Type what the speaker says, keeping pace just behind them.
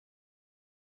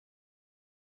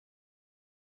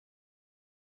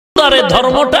সুন্দর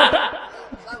ধর্মটা।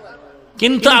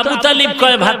 কিন্তু আবু তালিব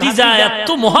কয় ভাতিজা এত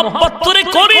মোহাব্বত করে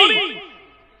করি,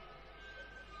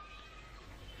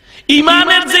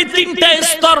 ইমানের যে তিনটা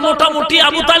স্তর মোটামুটি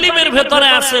আবু তালিবের ভেতরে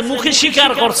আছে, মুখে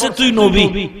স্বীকার করছে তুই নবী,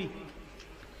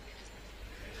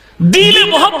 দিলে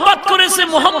মোহাব্বত করেছে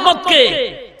মুহাম্মদকে।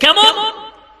 কেমন?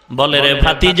 বলে রে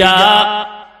ভাতিজা,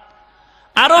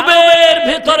 আরবের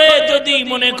ভেতরে যদি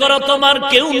মনে করো তোমার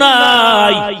কেউ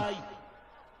নাই,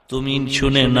 তুমি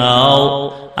শুনে নাও,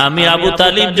 আমি আবু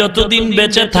তালিব যতদিন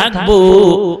বেঁচে থাকবো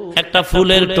একটা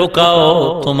ফুলের টোকাও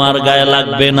তোমার গায়ে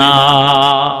লাগবে না।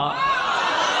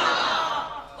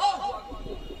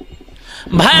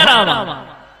 ভাইরা আমার,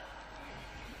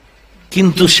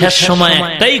 কিন্তু শেষ সময়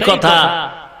একটাই কথা,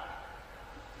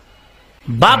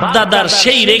 বাপ দাদার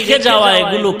সেই রেখে যাওয়া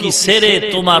এগুলো কি ছেড়ে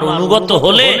তোমার অনুগত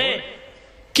হলে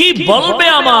কি বলবে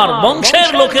আমার বংশের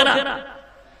লোকেরা,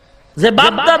 যে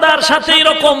বাপ দাদার সাথে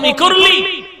এরকমই করলি,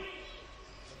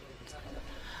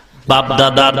 বাপ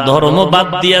দাদার ধর্ম বাদ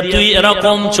দিয়া তুই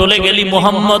এরকম চলে গেলি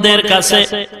মুহাম্মদের কাছে।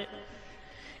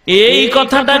 এই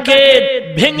কথাটাকে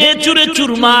ভেঙে চুরে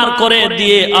চুরমার করে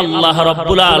দিয়ে আল্লাহ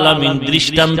রাব্বুল আলামিন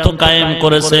দৃষ্টান্ত কায়েম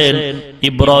করেছেন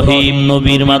ইব্রাহিম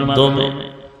নবীর মাধ্যমে।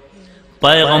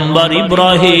 পয়গম্বর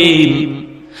ইব্রাহিম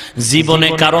জীবনে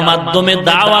কারো মাধ্যমে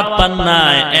দাওয়াত পান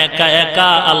নাই, একা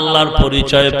একা আল্লাহর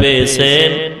পরিচয়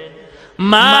পেয়েছেন।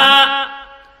 মা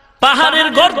পাহাড়ের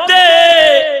গর্তে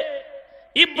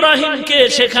ইব্রাহিমকে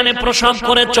সেখানে প্রসব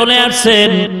করে চলে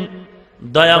আসছেন।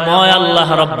 দয়াময় আল্লাহ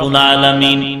রাব্বুল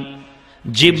আলামিন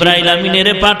জিবরাইল আমিনের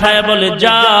পাঠায় বলে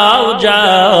যাও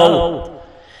যাও,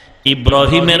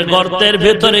 ইব্রাহিমের গর্তের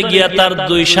ভেতরে গিয়া তার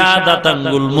 2 শাহাদাত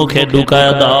আঙ্গুল মুখে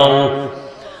ঢুকায় দাও,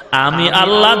 আমি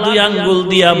আল্লাহ 2 আঙ্গুল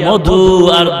দিয়া মধু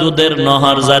আর দুধের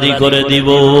নহর জারি করে দিব।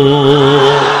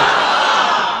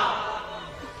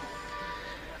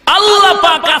 আল্লাহ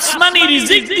পাক আসমানি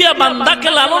রিজিক দিয়া বান্দাকে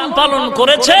লালন পালন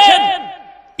করেছেন।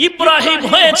 ইব্রাহিম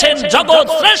হয়েছেন জগৎ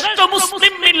শ্রেষ্ঠ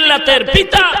মুসলিম মিল্লাতের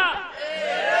পিতা।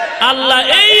 আল্লাহ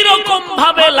এই রকম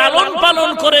ভাবে লালন পালন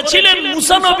করেছিলেন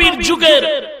মুসা নবীর যুগের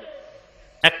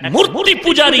এক মূর্তি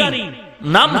পূজারী,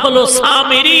 নাম হলো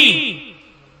সামিরি।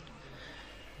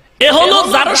 এ হলো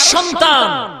যার সন্তান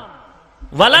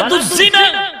ওয়ালাদুজ জিনা,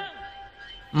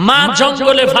 মা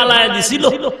জঙ্গলে ফালায় দিছিল।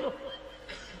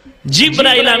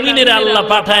 জিবরাইল আমিনের আল্লাহ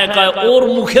পাঠায় কয় ওর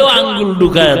মুখেও আঙ্গুল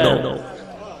ঢুকায় দাও।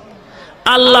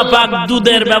 আল্লাহ পাক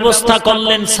দুধের ব্যবস্থা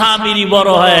করলেন, সামিরি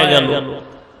বড় হয়ে গেল।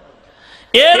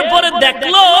 এরপরে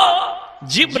দেখলো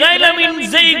জিবরাইল আমিন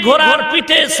যেই ঘোড়ার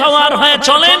পিঠে সওয়ার হয়ে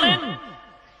চলেন,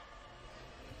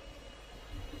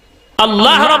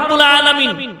 আল্লাহ রাব্বুল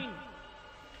আলামিন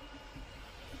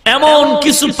এমন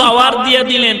কিছু পাওয়ার দিয়ে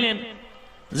দিলেন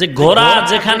যে ঘোড়া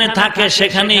যেখানে থাকে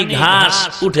সেখানেই ঘাস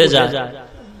উঠে যায়।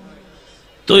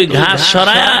 তো ওই ঘাস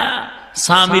সরায়া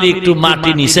সামিরি একটু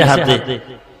মাটি নিচে হাতে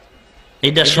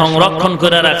এটা সংরক্ষণ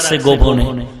করে রাখছে গোপনে।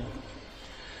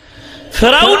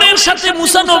 ফেরাউনের সাথে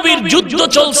মুসা নবীর যুদ্ধ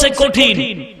চলছে কঠিন।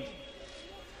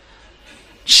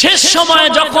 শেষ সময়ে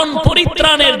যখন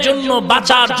পরিত্রাণের জন্য,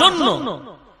 বাঁচার জন্য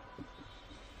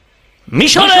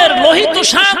মিশরের লোহিত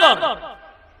সাগর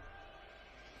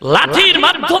লাঠির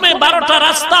মাধ্যমে 12টা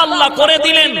রাস্তা আল্লাহ করে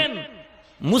দিলেন,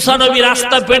 মুসা নবী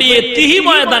রাস্তা পেরিয়ে তিহি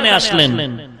ময়দানে আসলেন।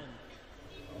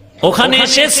 ওখানে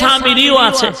এসে সামিরিও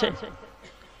আছে,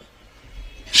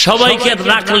 সবাইকে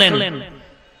রাখলেন।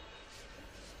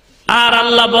 আর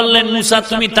আল্লাহ বললেন মুসা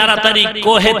তুমি তাড়াতাড়ি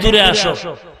কোহে তুরে আসো,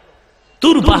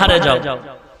 তুর পাহাড়ে যাও।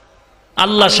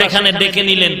 আল্লাহ সেখানে ডেকে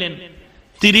নিলেন।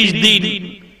 30 দিন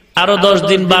আরো 10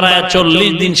 দিন বাড়ায়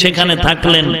 40 দিন সেখানে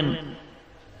থাকলেন।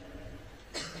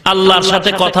 আল্লাহর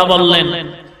সাথে কথা বললেন।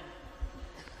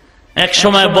 এক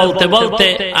সময় বলতে বলতে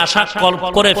আশা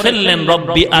করে ফেললেন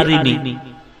রব্বি আরিনি,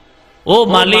 ও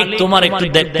মালিক তোমার একটু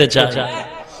দেখতে চাই।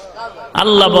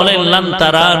 আল্লাহ বলেন লান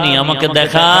তারানি, আমাকে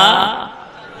দেখা।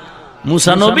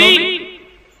 মুসা নবী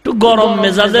একটু গরম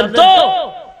মেজাজের, তো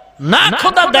না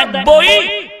খোদা দেখবই।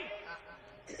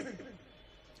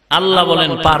 আল্লাহ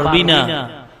বলেন পারবি না।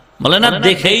 বলে না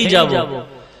দেখেই যাব।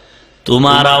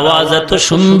 তোমার আওয়াজ এত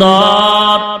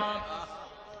সুন্দর,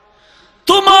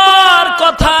 তোমার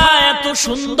কথা এত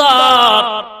সুন্দর,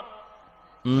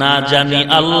 না জানি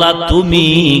আল্লাহ তুমি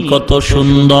কত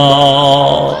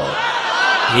সুন্দর।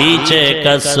 হিচে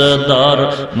कसदर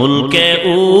मुल्के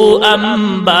ऊ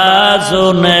अंबाजो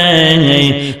ने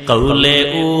कौले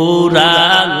ऊरा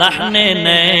लहने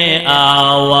ने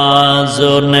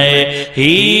आवाजो ने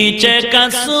हिचे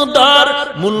कसदर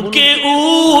मुल्के ऊ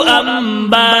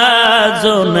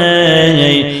अंबाजो ने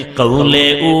कौले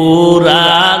ऊरा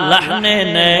लहने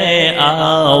ने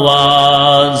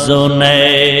आवाजो ने।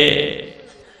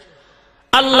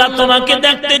 আল্লাহ তোমাকে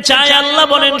দেখতে চায়। আল্লাহ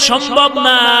বলেন সম্ভব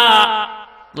না,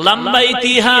 লম্বা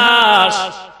ইতিহাস।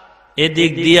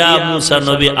 এদিক দিয়া মুসা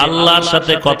নবী আল্লাহর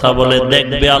সাথে কথা বলে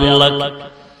দেখবে আল্লাহ,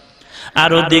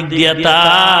 আর ওদিক দিয়া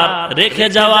তার রেখে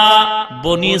যাওয়া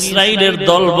বনি ইসরাইলের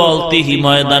দলবল তিহি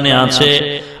ময়দানে আছে।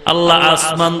 আল্লাহ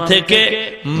আসমান থেকে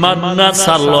মান্না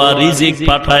সালওয়া রিজিক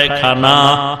পাঠায়, খানা,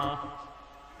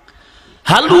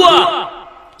 হালুয়া,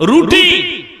 রুটি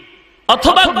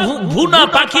অথবা ভুনা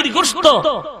পাখির গোশত।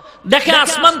 দেখে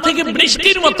আসমান থেকে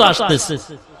বৃষ্টির মতো আসতেছে,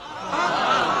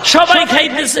 সবাই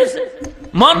খাইতেছে,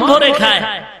 মন ভরে খায়।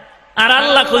 আর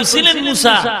আল্লাহ কইছিলেন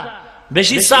মুসা,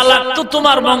 বেশি চালাক তো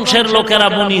তোমার বংশের লোকেরা,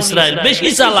 বনি ইসরাইল বেশি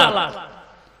চালাক,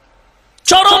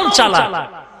 চরম চালাক।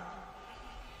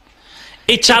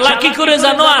 এই চালাকি করে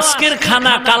জানো আজকের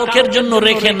খানা কালকের জন্য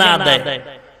রেখে না দেয়।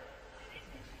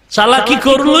 চালাকি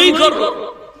করলোই করলো,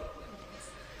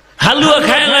 হালুয়া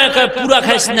খায় না, পুরা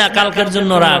খাইস না, কালকের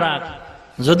জন্য রাখ,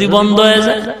 যদি বন্ধ হয়ে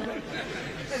যায়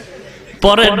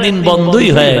পরের দিন বন্ধই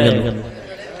হয়ে গেল।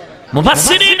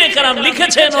 মুফাসসিরিনে কেরাম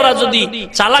লিখেছেন, ওরা যদি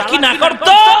চালাকি না করত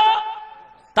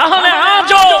তাহলে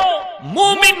আজও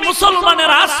মুমিন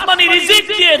মুসলমানের আসমানি রিজিক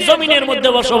দিয়ে জমিনের মধ্যে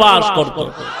বসবাস করত,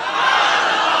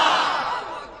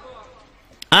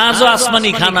 আজও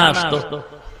আসমানি খানা আসতো।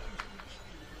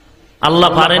 আল্লাহ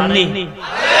পারেননি?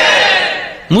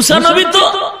 মুসা নবী তো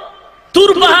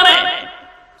তুর পাহাড়ে,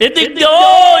 এদিক দিয়ে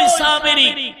ওই সামেরি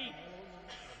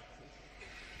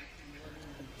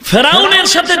ফেরাউনের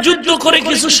সাথে যুদ্ধ করে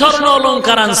কিছু স্বর্ণ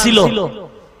অলংকার আনছিল,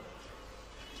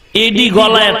 এডি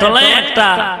গলায় টলায় একটা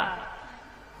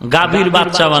গাভীর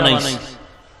বাচ্চা বানাইছে।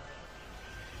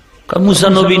 মুসা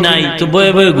নবী নাই তো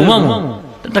বয়ে বয়ে ঘুমামো,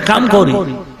 একটা কাম করি,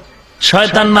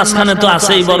 শয়তান মাঝখানে তো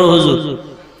আছেই বড় হুজুর।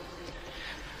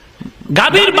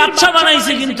 গাভীর বাচ্চা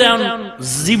বানাইছে, কিন্তু এখন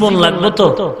জীবন লাগবে তো।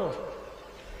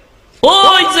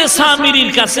 ওই যে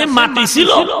সামিরির কাছে মাটি ছিল,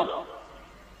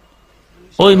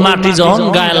 ওই মাটি যখন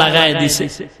গায়ে লাগায় দিছে,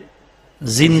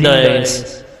 জিন্দা হয়ে গেছে,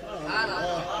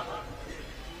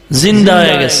 জিন্দা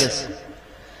হয়ে গেছে।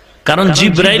 কারণ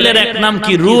জিব্রাইলের এক নাম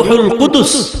কি? রূহুল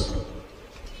কুদুস,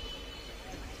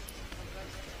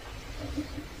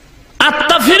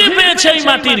 আত্মা ফিরে পেয়েছে এই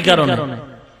মাটির কারণে।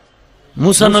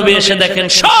 মুসা নবী এসে দেখেন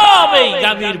সব এই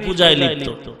গাভীর পূজায় লিপ্ত।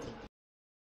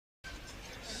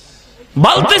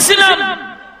 বলতেছিলাম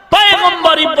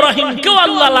পয়গম্বর ইব্রাহিম কেও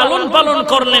আল্লাহ লালন পালন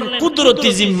করলেন কুদরতি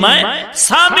জিম্মায়,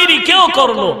 সামিরি কেও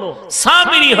করলো,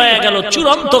 সামিরি হয়ে গেল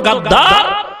চূড়ান্ত গাদ্দার।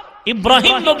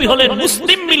 ইব্রাহিম নবী হলেন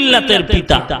মুসলিম মিল্লাতের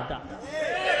পিতা।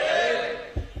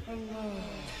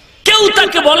 কেউ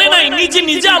তাকে বলে নাই, নিজে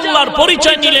নিজে আল্লাহর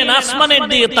পরিচয় নিলেন। আসমানের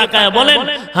দিকে তাকায় বলেন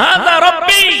হাযা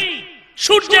রব্বি,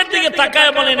 সূর্যের দিকে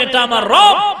তাকায় বলেন এটা আমার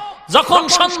রব। যখন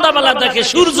সন্ধ্যাবেলা দেখে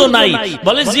সূর্য নাই,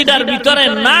 বলে জিডার ভিতরে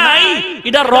নাই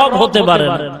এটা রব হতে পারে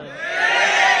না।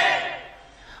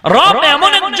 রব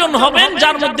এমন একজন হবেন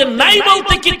যার মধ্যে নাই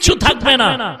বলতে কিচ্ছু থাকবে না।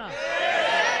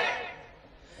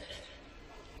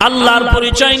 আল্লাহর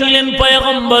পরিচয় নিলেন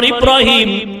পয়গম্বর ইব্রাহিম।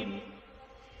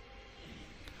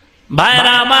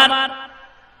 ভাইরা আমার,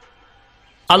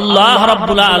 আল্লাহ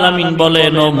রাব্বুল আলামিন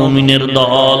বলেন, ও মুমিনের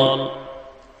দল,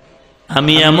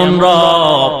 আমি এমন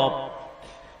রব,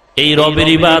 এই রবের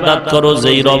ইবাদত করো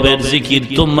যেই রবের জিকির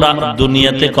তোমরা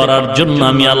দুনিয়াতে করার জন্য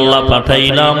আমি আল্লাহ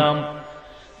পাঠাইলাম।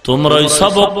 তোমরা ওই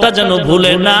সবকটা যেন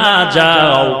ভুলে না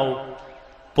যাও।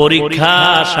 পরীক্ষা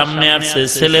সামনে আসছে,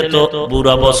 ছেলে তো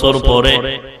বুড়া বছর পরে,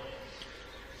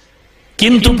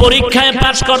 কিন্তু পরীক্ষায়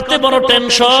পাস করতে বড়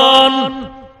টেনশন।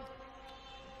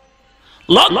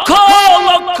 লক্ষ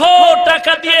লক্ষ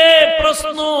টাকা দিয়ে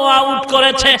প্রশ্ন আউট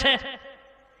করেছে,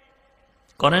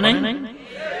 করে নাই?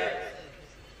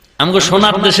 আমাকে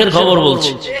সোনার দেশের খবর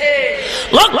বলছি,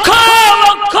 লক্ষ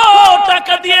লক্ষ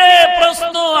টাকা দিয়ে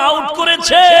প্রশ্ন আউট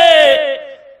করেছে।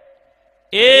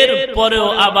 এর পরেও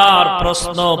আবার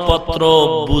প্রশ্নপত্র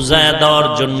বুঝায় দেওয়ার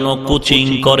জন্য কোচিং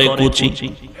করে, কোচিং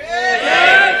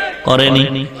করেনি?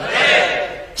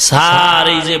 স্যার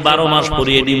এই যে 12 মাস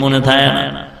পড়িয়ে দি মনে থাকে না,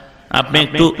 আপনি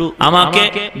একটু আমাকে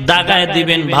দাগায়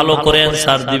দিবেন, ভালো করে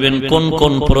অ্যানসার দিবেন, কোন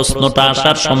কোন প্রশ্নটা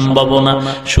আসার সম্ভাবনা।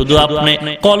 শুধু আপনি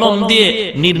কলম দিয়ে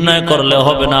নির্ণয় করলে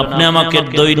হবে না, আপনি আমাকে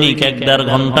দৈনিক 1-1.5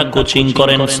 ঘন্টা কোচিং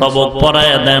করেন, সবক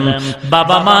পড়ায় দেন।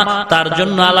 বাবা মা তার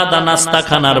জন্য আলাদা নাস্তা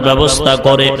খানার ব্যবস্থা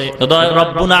করে।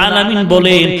 রব্বুল আলামিন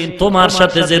বলেন, তোমার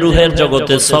সাথে যে রুহের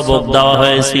জগতে সবক দেওয়া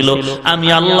হয়েছিল, আমি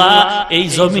আল্লাহ এই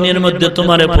জমিনের মধ্যে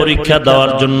তোমারে পরীক্ষা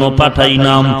দেওয়ার জন্য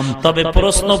পাঠাইলাম। তবে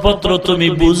প্রশ্নপত্র তুমি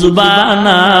বুঝবা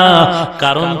না,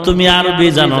 কারণ তুমি আরবি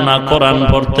জানো না, কোরআন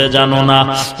পড়তে জানো না।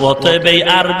 অতএব এই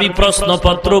আরবি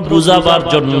প্রশ্নপত্র বুঝাবার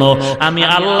জন্য, আমি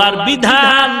আল্লাহর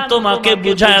বিধান তোমাকে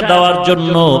বুঝায় দেওয়ার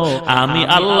জন্য আমি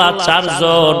আল্লাহ 4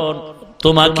 জন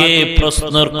তোমাকে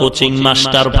প্রশ্নের কোচিং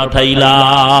মাস্টার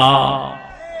পাঠাইলাম।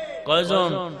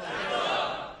 কয়জন?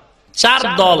 4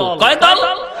 দল। কয় দল?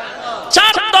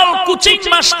 4 দল কোচিং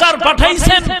মাস্টার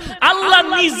পাঠাইছেন। আল্লাহ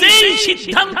নিজেই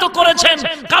সিদ্ধান্ত করেছেন,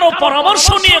 কারো পরামর্শ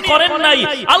নিয়ে করেন নাই।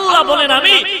 আল্লাহ বলেন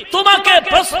আমি তোমাকে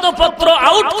প্রশ্নপত্র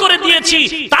আউট করে দিয়েছি,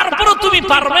 তারপরও তুমি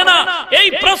পারবে না। এই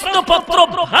প্রশ্নপত্র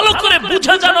ভালো করে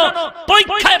বুঝে জানো,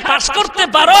 পরীক্ষায় পাস করতে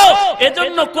পারো,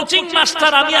 এজন্য কোচিং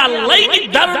মাস্টার আমি আল্লাহই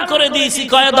নির্ধারণ করে দিয়েছি।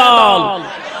 কয় দল?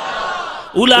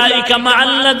 উলাইকা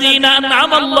মাআল্লাযীনা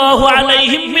আন'আমা আল্লাহু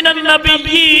আলাইহিম মিনান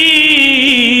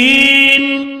নাবিয়্যিন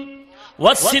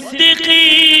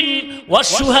ওয়াস-সিদ্দীকিন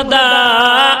ওয়াশ-শুহাদা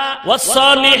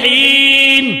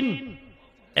ওয়াস-সালিহিন।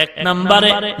 1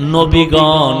 নম্বরে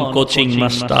নবীগণ কোচিং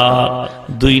মাস্টার,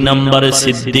 2 নম্বরে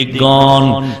সিদ্দিকগণ,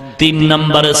 3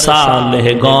 নম্বরে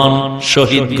সালেহগণ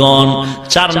শহীদগণ,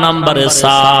 4 নম্বরে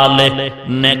সালেহ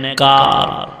নেককার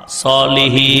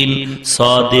সালিহিন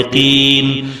সাদিকিন।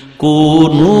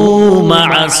 কুনু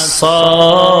মা'আস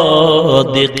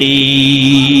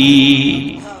সাদিকিন।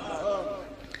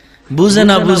 বুঝে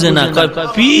না বুঝে না, কয়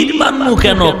পীর মানবো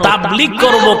কেন, তাবলীগ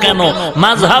করব কেন,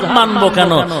 মাযহাব মানবো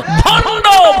কেন? ভণ্ড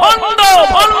ভণ্ড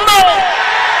ভণ্ড।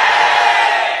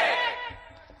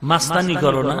 মাস্তানি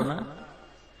করো না,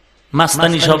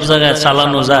 মাস্তানি সব জায়গায়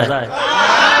চালানো যায়।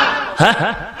 হ্যাঁ,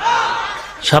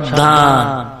 সাবধান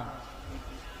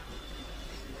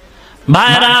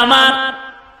ভাইরা আমার।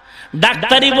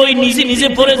 ডাক্তারি বই নিজে নিজে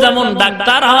পড়ে যেমন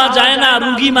ডাক্তার হওয়া যায় না,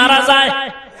 রোগী মারা যায়।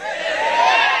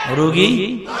 রোগী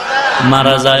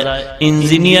মারা যায়।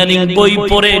 ইঞ্জিনিয়ারিং বই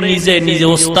পড়ে নিজে নিজে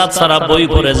ওস্তাদ ছাড়া বই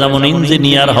পড়ে যেমন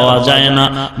ইঞ্জিনিয়ার হওয়া যায় না,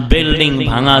 বিল্ডিং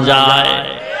ভাঙা যায়।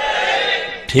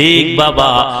 ঠিক বাবা,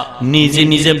 নিজে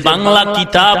নিজে বাংলা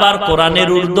কিতাব আর কোরআনের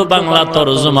উর্দু বাংলা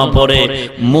তরজমা পড়ে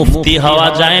মুফতি হওয়া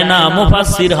যায় না,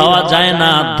 মুফাসসির হওয়া যায়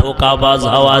না, ধোঁকাবাজ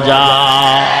হওয়া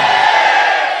যায়।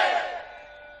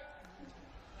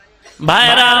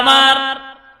 ভাইরা আমার,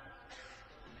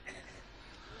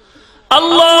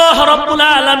 আল্লাহ রাব্বুল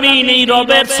আলামিন এই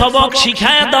রবের সবক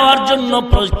শিখায় দেওয়ার জন্য,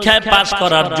 পরীক্ষায় পাস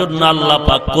করার জন্য আল্লাহ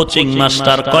পাক কোচিং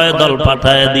মাস্টার কয় দল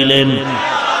পাঠায় দিলেন?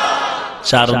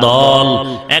 4 দল।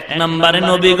 1 নম্বরে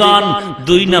নবীগণ,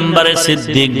 2 নম্বরে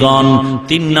সিদ্দিকগণ,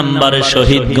 3 নম্বরে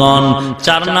শহীদগণ,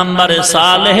 4 নম্বরে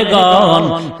সালেহগণ।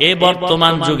 এই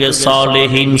বর্তমান যুগে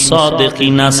সালেহিন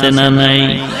সাদিকিন আছে না নাই?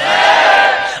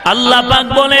 আল্লাহ পাক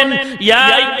বলেন ইয়া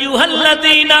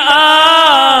আইয়ুহাল্লাযীনা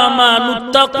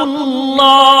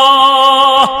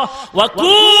আমানুত্তাকুল্লাহ ওয়া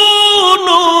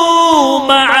কুনু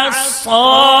মা'আস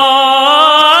সাদিকিন।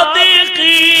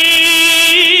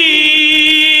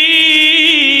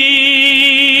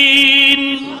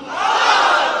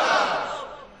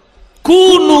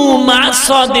 কুনু মা'আস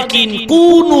সাদিকিন।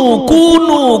 কুনু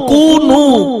কুনু কুনু।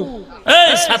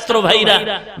 এই ছাত্র ভাইরা,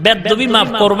 বেদবি মাফ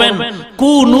করবেন,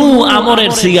 কুনু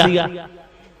আমরের সিগা।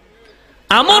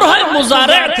 আমর হয়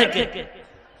মুজারে থেকে।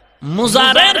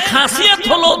 মুজারের খাসিয়ত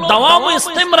হলো দাওয়াম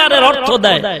ইস্তিমরারের অর্থ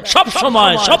দেয়, সব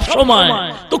সময় সব সময়।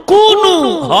 তো কুনু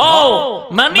হও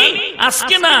মানে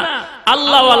আজকে না,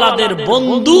 আল্লাহ ওয়ালাদের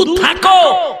বন্ধু থাকো।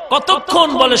 কতক্ষণ?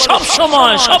 বলে সব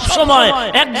সময় সব সময়।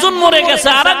 একজন মরে গেছে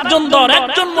আরেকজন ধর,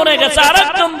 একজন মরে গেছে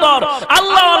আরেকজন ধর।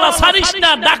 আল্লাহ ওয়ালা ছাড়িস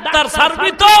না, ডাক্তার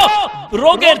ছাড়বি তো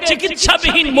রোগের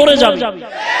চিকিৎসাবিহীন মরে যাবে।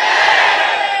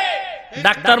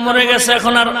 ডাক্তার মরে গেছে,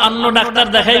 এখন আর অন্য ডাক্তার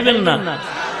দেখাইবেন না।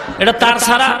 এটা তার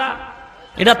ছাড়া,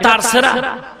 এটা তার সেরা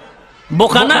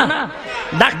বোকা না।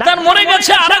 ডাক্তার মরে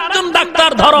গেছে আরেকজন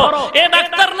ডাক্তার ধরো, এ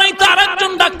ডাক্তার নাই তো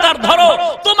আরেকজন ডাক্তার ধরো।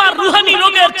 তোমার রুহানি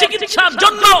রোগের চিকিৎসার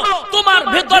জন্য তোমার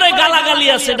ভেতরে গালাগালি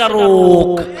আছে, এটা রোগ।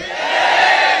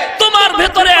 তোমার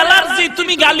ভেতরে অ্যালার্জি,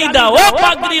 তুমি গালি দাও। ও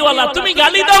পাগড়িওয়ালা, তুমি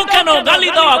গালি দাও কেন? গালি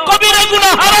দাও কবিরা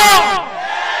গুনাহ হারাম।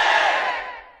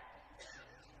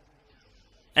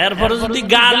 এরপরে যদি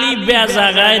গালি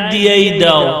বেজাগায় দিয়েই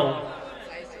দাও,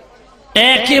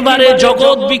 একেবারে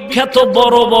জগৎ বিখ্যাত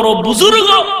বড় বড় বুজুর্গ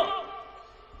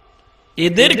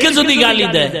এদেরকে যদি গালি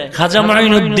দেয়, খাজা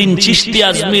মাইনুদ্দিন চিশতি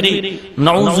আজমিরি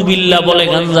নাউজুবিল্লাহ বলে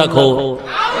গাঞ্জাখোর,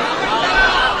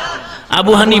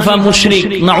 আবু হানিফা মুশরিক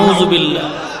নাউজুবিল্লাহ।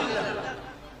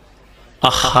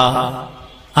 আহা,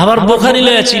 আবার বুখারী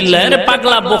লয়ে চিল্লায়, আরে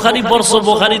পাগলা বুখারী পড়ছো,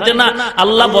 বুখারীতে না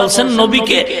আল্লাহ বলছেন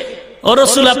নবীকে, ও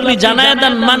রাসূল আপনি জানায়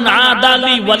দেন মান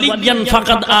আদালি ওয়ালিয়ান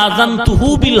ফাকাদ আযানতুহু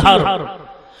বিল হারব।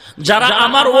 যারা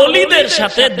আমার ওলিদের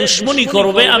সাথে দুশমনি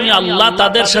করবে, আমি আল্লাহ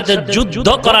তাদের সাথে যুদ্ধ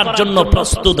করার জন্য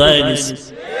প্রস্তুত হয়ে গেছি।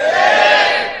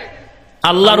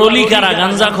 আল্লাহর ওলি কারা?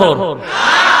 গাঞ্জাখোর,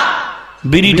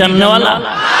 বিড়ি টাননেওয়ালা।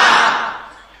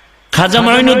 খাজা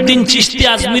মাইনুদ্দিন চিশতি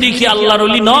আজমিরি কি আল্লাহর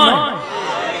ওলি নয়?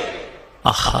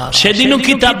 আহা, সেদিনও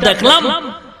কিতাব দেখলাম,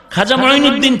 খাজা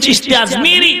মাইনুদ্দিন চিশতি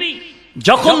আজমিরি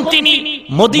যখন তিনি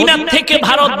মদিনা থেকে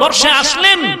ভারতবর্ষে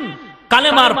আসলেন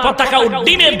কালেমার পতাকা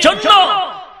উড্ডীনের জন্য,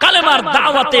 কালেমার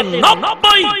দাওয়াতে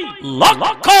 90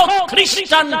 লক্ষ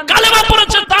খ্রিস্টান কালেমা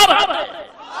পড়েছে তার হাতে।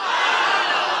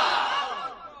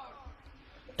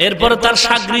 এরপরে তার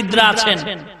শাগরিদরা আছেন,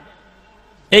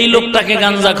 এই লোকটাকে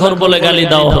গাঞ্জাখোর বলে গালি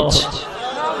দেওয়া হচ্ছে।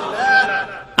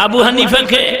 আবু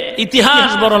হানিফাকে ইতিহাস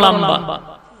বড় লম্বা।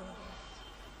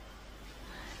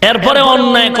 এরপরে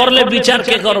অন্যায় করলে বিচার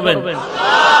কে করবেন?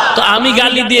 তো আমি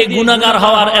গালি দিয়ে গুনাহগার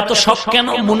হওয়ার এত শখ কেন?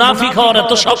 মুনাফিক হওয়ার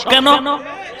এত শখ কেন?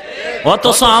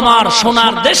 অথচ আমার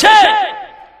সোনার দেশে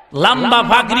লম্বা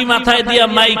পাগড়ি মাথায় দিয়ে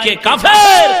মাইকে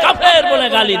কাফের কাফের বলে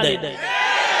গালি দেয়।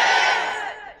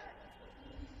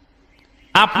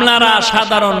 আপনারা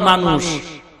সাধারণ মানুষ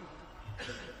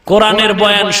কোরআনের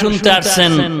বয়ান শুনতে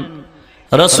আসছেন,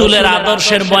 রাসূলের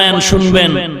আদর্শের বয়ান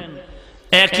শুনবেন,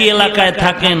 একই এলাকায়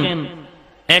থাকেন,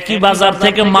 একই বাজার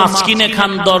থেকে মাছ কিনে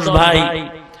খান 10 ভাই,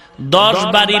 10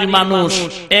 বাড়ির মানুষ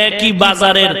একই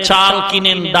বাজারের চাল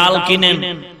কিনেন, ডাল কিনেন।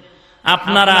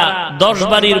 আপনারা 10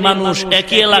 বাড়ির মানুষ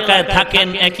একই এলাকায় থাকেন,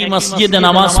 একই মসজিদে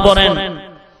নামাজ পড়েন।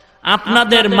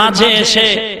 আপনাদের মাঝে এসে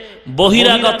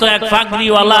বহিরাগত এক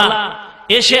পাগড়িওয়ালা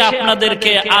এসে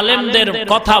আপনাদেরকে আলেমদের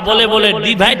কথা বলে বলে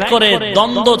ডিভাইড করে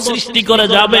দ্বন্দ্ব সৃষ্টি করে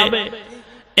যাবে,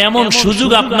 এমন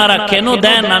সুযোগ আপনারা কেন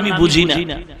দেন আমি বুঝি না।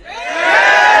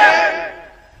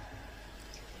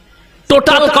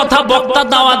 টোটাল কথা বক্তা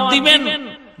দাওয়াত দিবেন,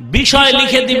 বিষয়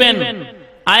লিখে দিবেন,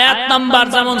 আয়াত নাম্বার,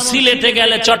 যেমন সিলেটে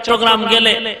গেলে চট্টগ্রাম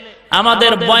গেলে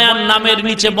আমাদের বয়ান নামের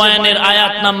নিচে বয়ানের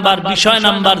আয়াত নাম্বার বিষয়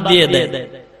নাম্বার দিয়ে দেয়।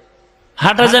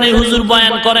 হাটাজারি হুজুর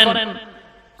বয়ান করেন,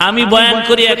 আমি বয়ান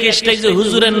করি এক স্টেজে,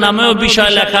 হুজুরের নামেও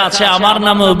বিষয় লেখা আছে, আমার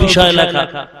নামেও বিষয় লেখা।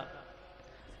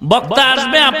 বক্তা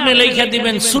আসবে, আপনি লিখে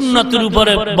দিবেন সুন্নতের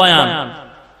উপরে বয়ান,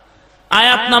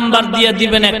 আয়াত নাম্বার দিয়ে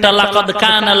দিবেন একটা, লাকাদ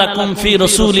কানা লাকুম ফি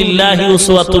রাসূলিল্লাহি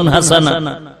উসওয়াতুন হাসানাহ,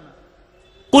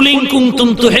 কুল ইন কুনতুম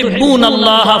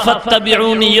তুহিব্বুনাল্লাহ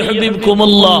ফাত্তাবিউনি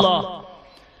ইউহিব্বুকুমুল্লাহ।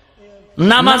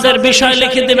 নামাজের বিষয়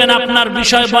লিখে দিবেন, আপনার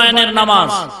বিষয় বয়ানের নামাজ,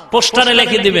 পোস্টারে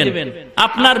লিখে দিবেন।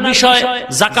 আপনার বিষয়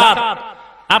যাকাত,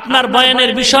 আপনার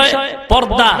বয়ানের বিষয়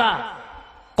পর্দা,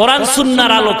 কোরআন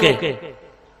সুন্নাহর আলোকে।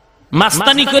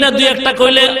 মাস্তানি করে দুই একটা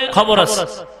কইলে খবর আছে,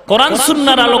 কোরআন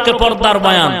সুন্নাহর আলোকে পর্দার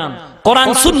বয়ান,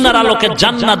 কোরআন সুন্নাহর আলোকে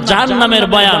জান্নাত জাহান্নামের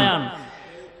বয়ান।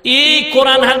 এই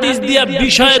কোরআন হাদিস দিয়ে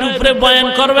বিষয়ের উপরে বয়ান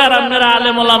করবে, আর আপনারা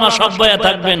আলেম ওলামা সব বয়া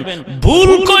থাকবেন, ভুল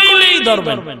কইলেই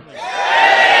ধরবেন।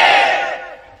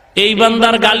 এই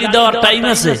বান্দার গালি দেওয়ার টাইম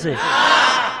আছে?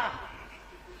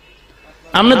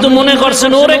 আপনি তো মনে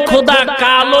করছেন ওরে খোদা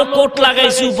কালো কোট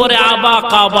লাগাইছি উপরে, আবা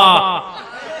কাবা,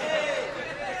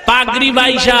 পাগড়ি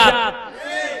বাইশা,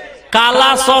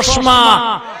 কালা চশমা,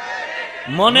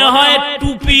 মনে হয়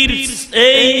টুপির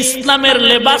এই ইসলামের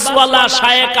লেবাসওয়ালা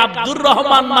শায়েখ আব্দুর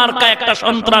রহমান মার্কা একটা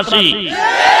সন্ত্রাসী।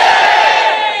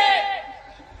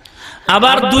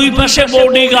 আবার দুই পাশে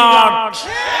বডিগার্ড।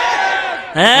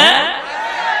 হ্যাঁ,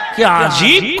 কি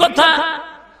আজীব কথা।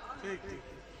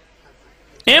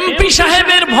 এমপি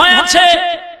সাহেবের ভয় আছে,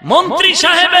 মন্ত্রী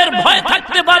সাহেবের ভয়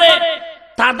থাকতে পারে,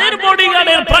 তাদের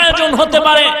বডিগার্ডের প্রয়োজন হতে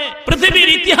পারে। পৃথিবীর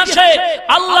ইতিহাসে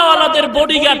আল্লাহওয়ালাদের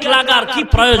বডিগার্ড লাগার কি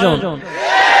প্রয়োজন?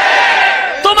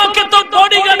 তোমাকে তো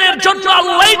বডিগার্ডের জন্য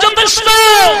আল্লাহই যথেষ্ট।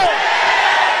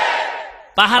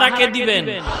 পাহারা কে দিবেন?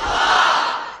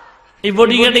 এই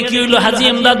বডিগার্ডে কি হইল? হাজী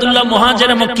ইমদাদুল্লাহ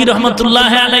মুহাজির মক্কি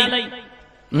রহমাতুল্লাহ আলাইহি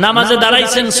নামাজে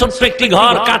দাঁড়াইছেন, ছোট্ট একটি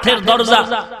ঘর, কাঠের দরজা,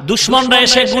 দুশমনরা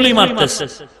এসে গুলি মারতেছে।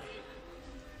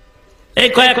 এই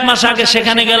কয়েক মাস আগে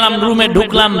সেখানে গেলাম, রুমে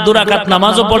ঢুকলাম, 2 রাকাত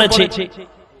নামাজও পড়েছি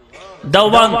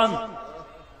দেওবান।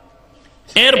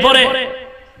 এরপরে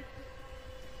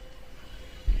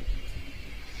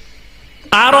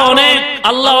আরো অনেক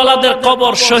আল্লাহওয়ালাদের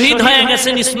কবর, শহীদ হয়ে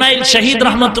গেছেন। ইসমাইল শহীদ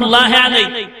রহমতুল্লাহ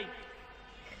আলাইহি,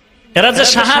 এরা যে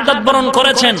শাহাদাত বরণ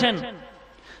করেছেন,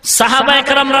 সাহাবায়ে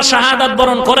কেরামরা শাহাদাত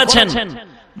বরণ করেছেন।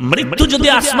 মৃত্যু যদি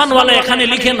আসমানওয়ালা এখানে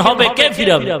লিখেন হবে, কে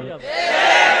ফিরাবে?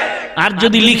 আর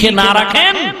যদি লিখে না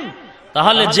রাখেন,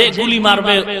 তাহলে যে গুলি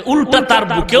মারবে উল্টা তার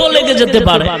বুকেও লেগে যেতে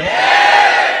পারে।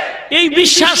 এই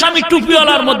বিশ্বাস আমি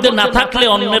টুপিওয়ালার মধ্যে না থাকলে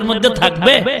অন্যের মধ্যে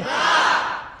থাকবে?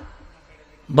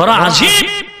 বড় আজীব,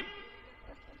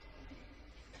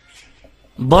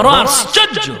 বড়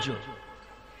আশ্চর্য।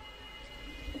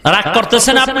 রাগ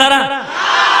করতেছেন আপনারা?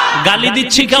 গালি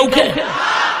দিচ্ছি কাউকে?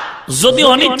 যদি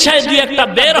অনিচ্ছায় দুই একটা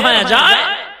বের হয়ে যায়,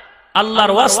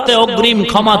 আল্লাহর ওয়াস্তে অগ্রিম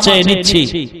ক্ষমা চেয়ে নিচ্ছি,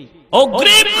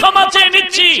 অগ্রিম ক্ষমা চেয়ে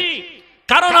নিচ্ছি।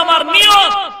 কারণ আমার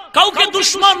নিয়ত কাউকে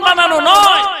দুশমন বানানো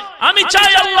নয়। আমি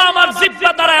চাই আল্লাহ আমার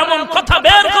জিহ্বা দ্বারা এমন কথা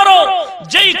বের করো,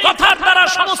 যেই কথার দ্বারা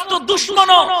সমস্ত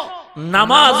দুশমন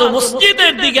নামাজ ও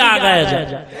মসজিদের দিকে আগায় যায়।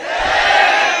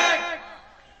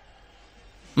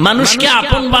 মানুষকে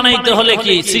আপন বানাইতে হলে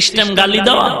কি সিস্টেম গালি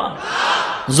দেওয়া?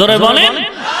 জোরে বলেন।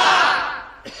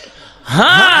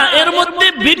 হ্যাঁ, এর মধ্যে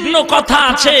ভিন্ন কথা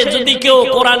আছে। যদি কেউ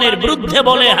কোরআনের বিরুদ্ধে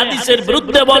বলে, হাদিসের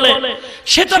বিরুদ্ধে বলে,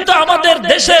 সেটা তো আমাদের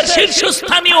দেশের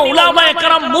শীর্ষস্থানীয় উলামায়ে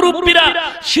কেরাম, মুরব্বীরা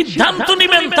সিদ্ধান্ত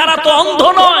নেবেন। তারা তো অন্ধ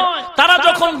নয়। তারা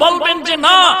যখন বলবেন যে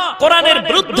না, কোরআনের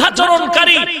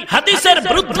বিরুদ্ধাচরণকারী, হাদিসের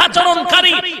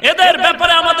বিরুদ্ধাচরণকারী, এদের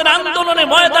ব্যাপারে আমাদের আন্দোলনে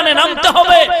ময়দানে নামতে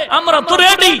হবে, আমরা তো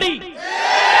রেডি।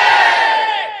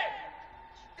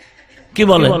 কি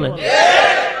বলে?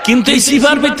 কিন্তু এই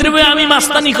সিফার ভিতরে আমি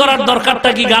মাস্তানি করার দরকারটা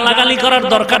কি? গালাগালি করার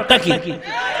দরকারটা কি?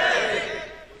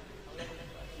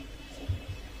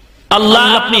 আল্লাহ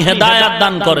আপনি হেদায়েত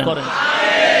দান করেন।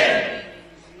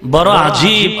 বড়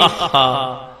আজীব।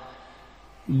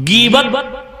 গীবত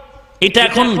এটা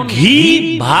এখন ঘি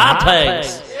ভাত হয়ে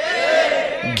গেছে।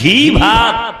 ঘি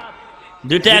ভাত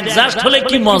দুইটা অ্যাডজাস্ট হলে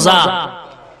কি মজা।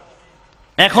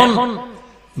 এখন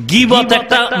গীবত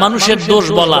একটা মানুষের দোষ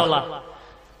বলা,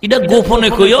 এটা গোপনে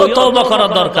কইও তওবা করা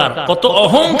দরকার। কত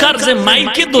অহংকার যে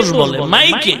মাইকে দোষ বলে।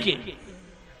 মাইকে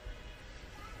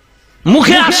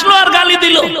মুখে আসলো আর গালি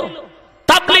দিল।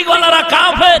 তাবলীগ ওয়ালারা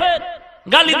কাফের,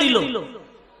 গালি দিল।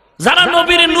 যারা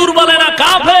নবীর নূর বলে না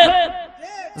কাফের,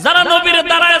 যারা নবীর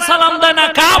দাঁড়ায় সালাম দেয় না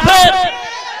কাফের।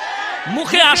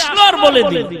 মুখে আসলো আর বলে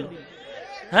দিল।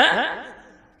 হ্যাঁ,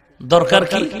 দরকার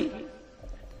কি?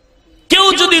 কেউ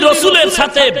যদি রাসূলের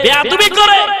সাথে বেয়াদবি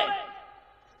করে,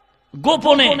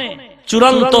 গোপনে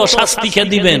চূড়ান্ত শাস্তি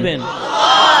খেয়ে দিবেন।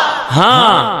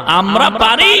 হ্যাঁ, আমরা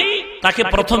পারি তাকে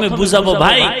প্রথমে বুঝাবো,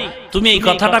 ভাই তুমি এই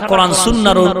কথাটা কোরআন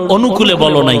সুন্নাহর অনুকূলে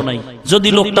বলো নাই। যদি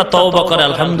লোকটা তওবা করে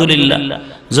আলহামদুলিল্লাহ,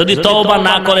 যদি তওবা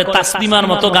না করে তাসলিমার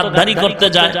মতো গাদ্দারি করতে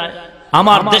যায়,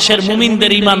 আমার দেশের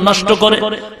মুমিনদের ঈমান নষ্ট করে,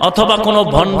 অথবা কোনো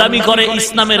ভণ্ডামি করে,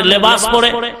 ইসলামের লেবাস পরে,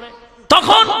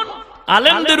 তখন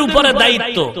আলেমদের উপরে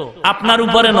দায়িত্ব, আপনার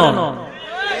উপরে নয়।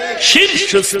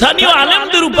 শীর্ষস্থানীয়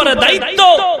আলেমদের উপরে দায়িত্ব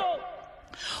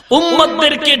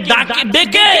উম্মতদেরকে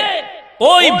ডেকে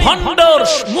ওই ভণ্ডর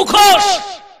মুখোশ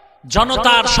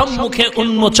জনতার সম্মুখে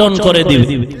উন্মোচন করে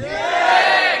দিবে।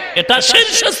 এটা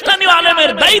শীর্ষস্থানীয়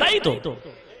আলেমের দায়িত্ব।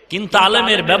 কিন্তু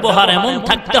আলেমের ব্যবহার এমন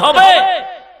থাকতে হবে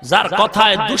যার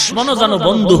কথায় দুশমনও যেন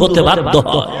বন্ধু হতে বাধ্য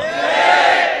হয়।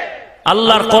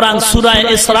 আল্লাহর কোরআন সূরা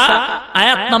ইসরা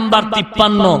আয়াত নাম্বার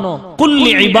 53,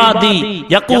 কুল্লি ইবাদি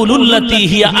ইয়াকুলুল্লাতী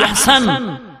হিয়া আহসান।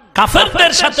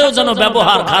 কাফেরদের সাথেও যেন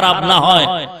ব্যবহার খারাপ না হয়।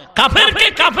 কাফেরকে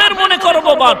কাফের মনে করব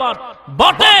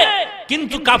বটে,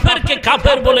 কিন্তু কাফেরকে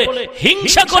কাফের বলে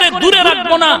হিংসা করে দূরে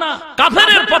রাখবো না।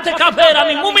 কাফেরের পথে কাফের,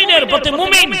 আমি মুমিনের পথে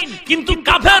মুমিন, কিন্তু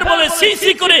কাফের বলে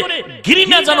সিসি করে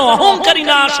ঘৃণা যেন অহংকারী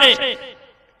না আসে।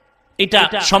 এটা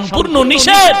সম্পূর্ণ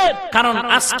নিষেধ। কারণ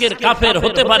আজকের কাফের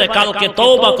হতে পারে কালকে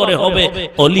তওবা করে হবে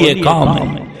ওলিয়ে কামেল।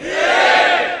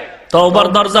 তওবার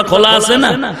দরজা খোলা আছে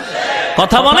না?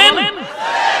 কথা বলেন।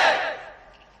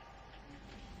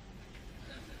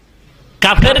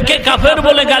 কাফেরকে কাফের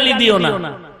বলে গালি দিও না,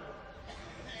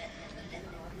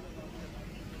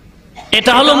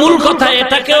 এটা হলো মূল কথা।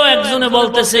 এটাকেও একজনে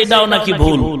বলতেছে এটাও নাকি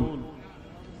ভুল।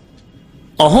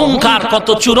 অহংকার কত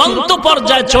চূড়ান্ত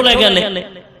পর্যায়ে চলে গেলে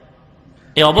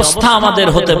এই অবস্থা আমাদের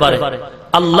হতে পারে।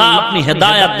 আল্লাহ আপনি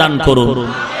হেদায়েত দান করুন।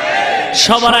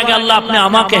 সবার আগে আল্লাহ আপনি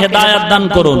আমাকে হেদায়েত দান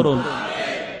করুন।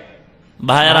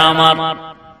 ভাইরা আমার,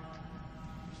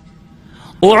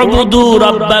 উবুদু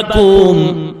রাব্বাকুম,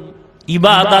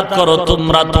 ইবাদত করো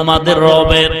তোমরা তোমাদের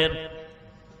রবের।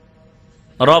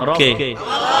 রবকে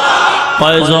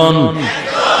কয়জন?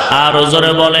 আর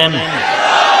জোরে বলেন।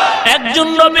 একজন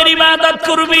রবের ইবাদত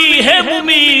করবি হে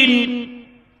মুমিন।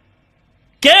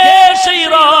 কে সেই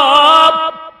রব?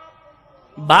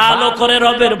 ভালো করে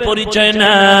রবের পরিচয়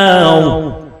নাও।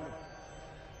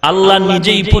 আল্লাহ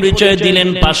নিজেই পরিচয় দিলেন,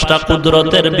 5টা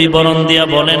কুদরতের বিবরণ দিয়া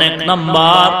বলেন, 1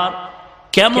 নাম্বার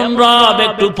কেমন রব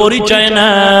একটু পরিচয়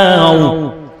নাও।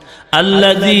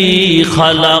 আল্লাযী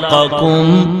খালাকাকুম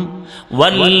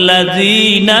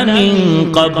ওয়াল্লাযীনা মিন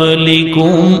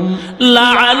ক্বাবলিকুম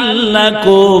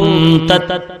লাআল্লাকুম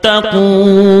তাত্তাকুন।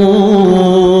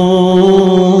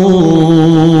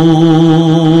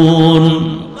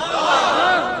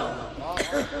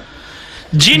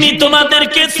 যিনি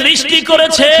তোমাদেরকে সৃষ্টি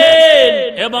করেছেন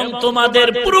এবং তোমাদের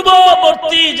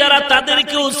পূর্ববর্তী যারা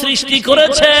তাদেরকেও সৃষ্টি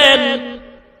করেছেন,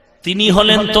 তিনি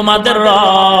হলেন তোমাদের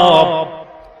রব।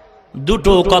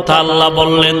 দুটো কথা আল্লাহ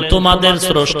বললেন, তোমাদের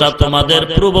স্রষ্টা, তোমাদের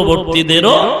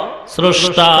পূর্ববর্তীদেরও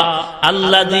স্রষ্টা।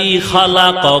 আল্লাযী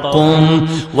খালাকাকুম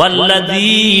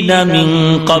ওয়াল্লাযীনা মিন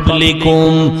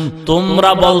ক্বাবলিকুম,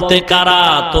 তোমরা বলতে কারা?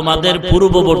 তোমাদের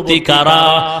পূর্ববর্তী কারা?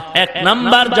 এক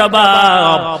নাম্বার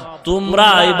জবাব, তোমরা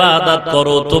ইবাদত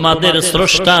করো, তোমাদের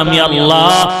স্রষ্টা আমি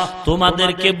আল্লাহ।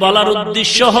 তোমাদেরকে বলার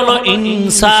উদ্দেশ্য হলো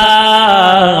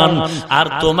ইনসান, আর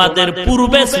তোমাদের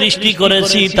পূর্বে সৃষ্টি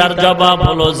করেছি তার জবাব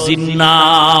হলো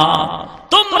জিন্নাত।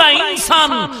 তোমরা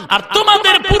ইনসান আর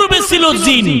তোমাদের পূর্বে ছিল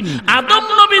জিন। আদম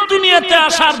নবী দুনিয়াতে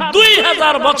আসার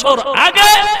 2000 বছর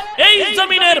আগে এই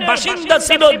জমিনের বাসিন্দা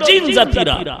ছিল জিন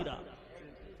জাতিরা।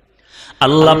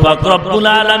 আল্লাহ পাক রব্বুল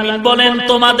আলামিন বলেন,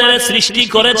 তোমাদের সৃষ্টি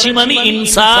করেছি মানে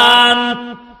ইনসান।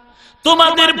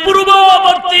 তোমাদের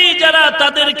পূর্ববর্তী যারা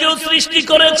তাদেরকেও সৃষ্টি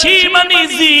করেছি মানে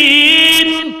জিন।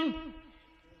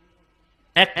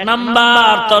 এক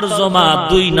নাম্বার তরজমা।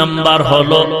 2 নাম্বার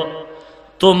হলো,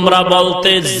 তোমরা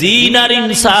বলতে জিন আর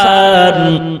ইনসান,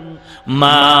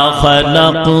 মা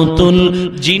খালাকতুল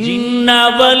জিন্না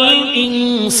ওয়াল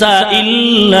ইনসা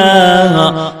ইল্লা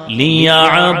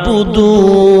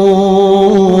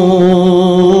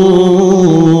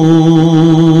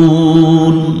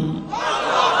লিয়াবুদুন।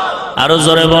 আরো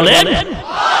জোরে বলেন।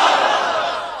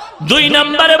 2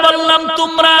 নম্বরে বললাম,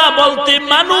 তোমরা বলতে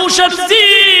মানুষ আর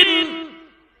জিন,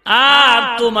 আর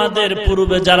তোমাদের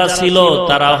পূর্বে যারা ছিল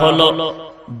তারা হলো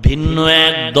ভিন্ন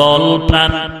এক দল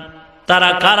প্রাণ।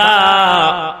 তারা কারা?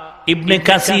 ইবনে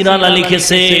কাসির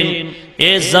লিখেছেন,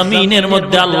 এ জমিনের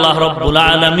মধ্যে আল্লাহ রাব্বুল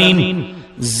আলামিন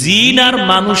জিন আর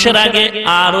মানুষের আগে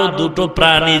আরো 2টো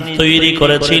প্রাণী তৈরি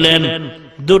করেছিলেন।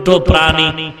 2টো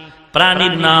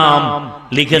প্রাণীর নাম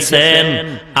লিখেছেন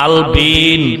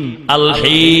আলবিন,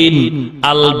 আলহিন,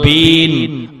 আলবিন,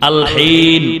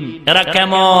 আলহিন। এরা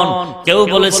কেমন? কেউ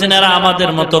বলেছেন এরা আমাদের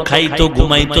মতো খাইতো,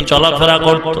 ঘুমাইতো, চলাফেরা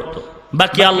করত।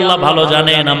 বাকি আল্লাহ ভালো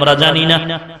জানেন, আমরা জানি না।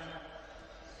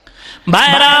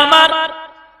 ভাইরা আমার,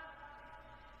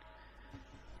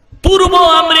 পূর্ব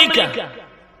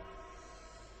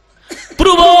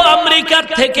আমেরিকার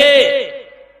থেকে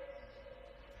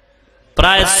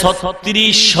প্রায়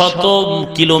 3600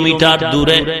 কিলোমিটার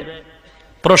দূরে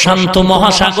প্রশান্ত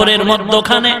মহাসাগরের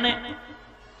মধ্যখানে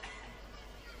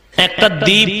একটা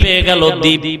দ্বীপ পেয়ে গেল।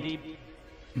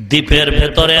 দ্বীপের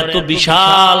ভেতরে এত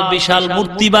বিশাল বিশাল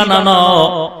মূর্তি বানানো,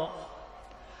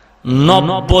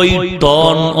 90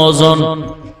 টন ওজন।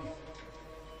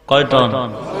 কয় টন?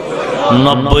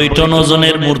 90 টন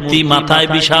ওজনের মূর্তি, মাথায়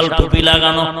বিশাল টুপি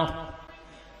লাগানো।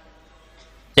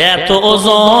 এত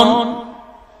ওজন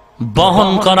বহন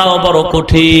করাও বড়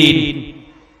কঠিন।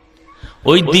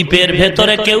 ওই দ্বীপের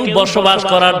ভেতরে কেউ বসবাস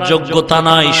করার যোগ্যতা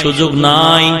নাই, সুযোগ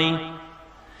নাই।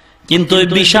 কিন্তু ওই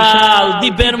বিশাল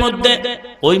দ্বীপের মধ্যে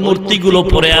ওই মূর্তিগুলো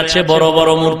পড়ে আছে, বড়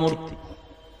বড় মূর্তি।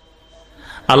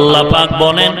 আল্লাহ পাক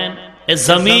বলেন, এ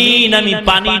জমিন আমি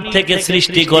পানির থেকে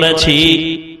সৃষ্টি করেছি।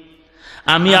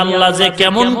 আমি আল্লাহ যে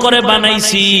কেমন করে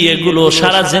বানাইছি এগুলো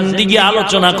সারা জিন্দেগি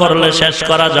আলোচনা করলে শেষ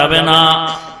করা যাবে না।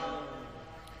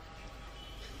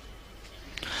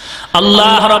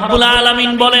 আল্লাহ রাব্বুল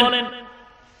আলামিন বলেন,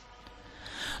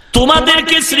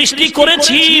 তোমাদেরকে সৃষ্টি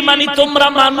করেছি মানে তোমরা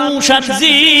মানুষ আর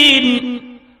জিন।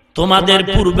 তোমাদের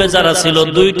পূর্বে যারা ছিল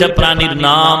 2টা প্রাণীর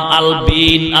নাম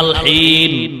আলবিন,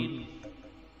 আলহিন।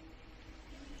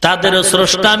 তাদের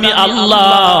স্রষ্টা আমি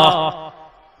আল্লাহ।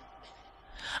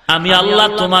 আমি আল্লাহ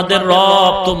তোমাদের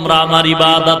রব, তোমরা আমার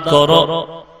ইবাদত করো।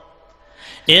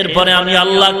 এরপরে আমি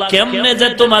আল্লাহ কেমনে যে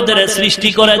তোমাদের সৃষ্টি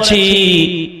করেছি,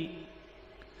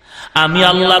 আমি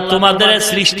আল্লাহ তোমাদের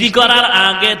সৃষ্টি করার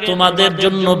আগে তোমাদের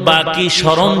জন্য বাকি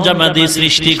সরঞ্জামাদি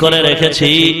সৃষ্টি করে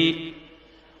রেখেছি।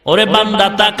 ওরে বান্দা,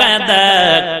 তাকায়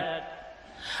দেখ,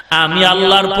 আমি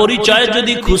আল্লাহর পরিচয়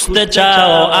যদি খুঁজতে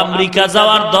চাও আমেরিকা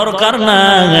যাওয়ার দরকার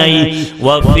নাই।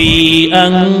 ওয়াফি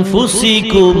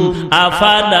আনফুসিকুম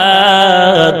আফালা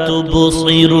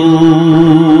তুবসিরুন।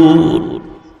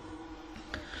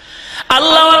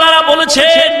 আল্লাহ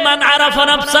বলেছেন, মান আরাফা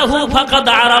নাফসাহু ফাকাদ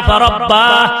আরাফা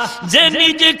রাব্বাহ। যে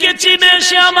নিজেকে চিনে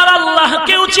সে আমার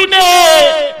আল্লাহকেও চিনে।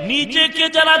 নিজেকে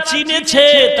যারা চিনেছে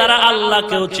তারা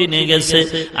আল্লাহকেও চিনে গেছে।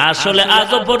 আসলে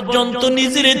আজ পর্যন্ত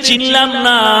নিজেরে চিনলাম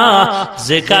না,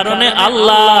 যে কারণে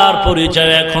আল্লাহর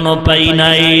পরিচয় এখনো পাই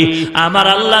নাই। আমার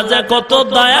আল্লাহ যে কত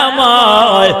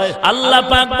দয়াময়। আল্লাহ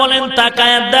পাক বলেন,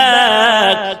 তাকায়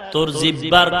দেখ, তোর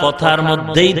জিহ্বার কথার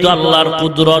মধ্যেই তো আল্লাহর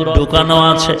কুদরত ঢুকানো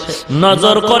আছে।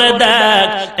 নজর করে দেখ,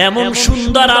 এমন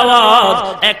সুন্দর আওয়াজ,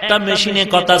 একটা মেশিনে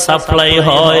কথা সাপ্লাই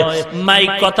হয়,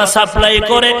 মাইক কথা সাপ্লাই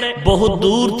করে বহু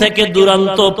দূর থেকে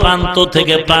দূরান্ত প্রান্ত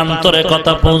থেকে প্রান্তরে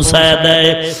কথা পৌঁছায় দেয়।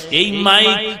 এই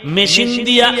মাইক মেশিন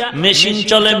দিয়া, মেশিন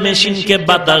চলে, মেশিনকে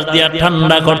বাতাস দিয়া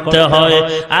ঠান্ডা করতে হয়।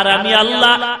 আর আমি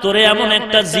আল্লাহ তোরে এমন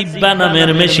একটা জিহ্বা নামের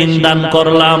মেশিন দান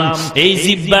করলাম, এই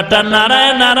জিহ্বাটা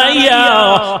নাড়ায় নাড়াইয়া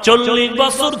 40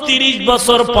 বছর 30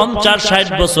 বছর 50-60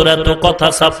 বছর এত কথা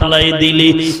সাপ্লাই দিলি।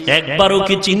 একবারও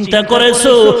কি চিন্তা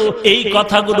করেছো এই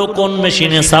কথাগুলো কোন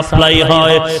মেশিনে সাপ্লাই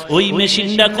হয়? ওই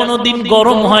মেশিনটা কোনোদিন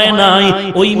গরম হয় নাই,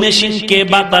 ওই মেশিনকে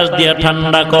বাতাস দিয়ে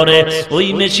ঠান্ডা করে, ওই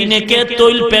মেশিনে কে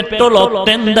তৈল পেট্রোল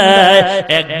অকটেন দেয়।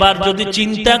 একবার যদি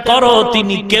চিন্তা করো,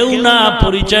 তিনি কেউ না,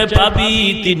 পরিচয় পাবি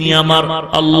তিনি আমার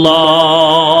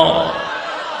আল্লাহ।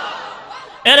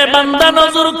 এরে বান্দা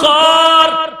নজর কর,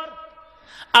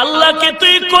 আল্লাহকে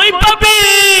তুই কই পাবি?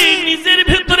 নিজের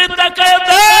ভিতরে তাকায়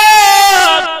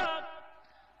দেখ,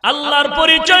 আল্লাহর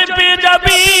পরিচয় পেয়ে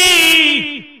যাবি।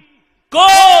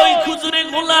 কই খুজুরে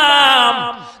গোলাম,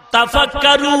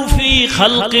 তাফাক্কারু ফি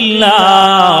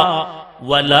খালকিল্লাহ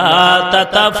ওয়ালা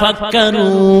তাতাফাক্কারু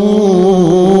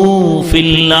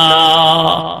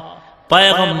ফিল্লাহ।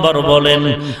 পয়গম্বর বলেন,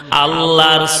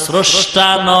 আল্লাহর স্রষ্টা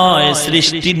নয়,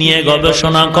 সৃষ্টি নিয়ে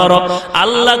গবেষণা করো,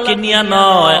 আল্লাহকে নিয়ে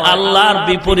নয়, আল্লাহর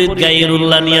বিপরীত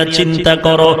গায়রুল্লাহ নিয়ে চিন্তা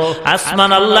করো।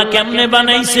 আসমান আল্লাহ কেমনে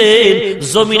বানাইছেন,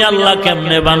 জমিন আল্লাহ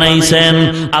কেমনে বানাইছেন,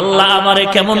 আল্লাহ আমারে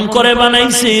কেমন করে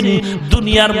বানাইছেন।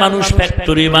 দুনিয়ার মানুষ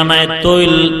ফ্যাক্টরি বানায়,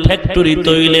 তৈল ফ্যাক্টরি,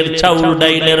 তৈলের চাউল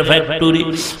ডাইলের ফ্যাক্টরি,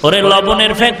 ওরে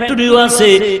লবণের ফ্যাক্টরিও আছে।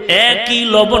 একই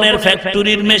লবণের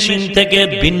ফ্যাক্টরির মেশিন থেকে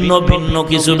ভিন্ন ভিন্ন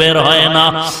কিছু বের হয় না।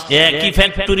 একই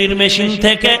ফ্যাক্টরির মেশিন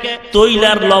থেকে তৈল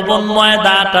আর লবণ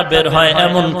ময়দাটা বের হয়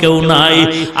এমন কেউ নাই।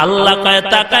 আল্লাহ কয়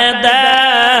তাকায়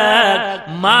দেখ,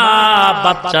 মা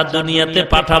বাচ্চা দুনিয়াতে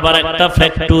পাঠাবার একটা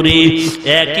ফ্যাক্টরি,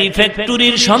 একই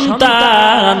ফ্যাক্টরির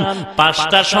সন্তান,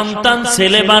 5টা সন্তান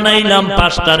ছেলে বানাইলাম,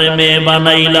 5টারে মেয়ে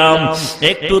বানাইলাম।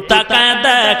 একটু তাকায়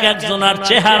দেখ, একজনের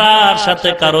চেহারার সাথে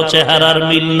কারো চেহারার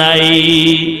মিল নাই,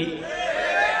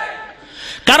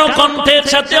 কারো কণ্ঠের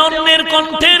সাথে অন্যের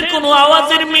কণ্ঠের কোন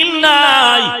আওয়াজের মিল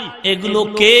নাই। এগুলো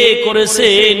কে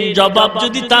করেছেন? জবাব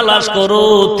যদি তালাশ করো,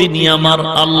 তিনি আমার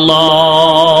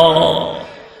আল্লাহ।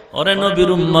 ওরে নবীর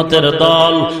উম্মতের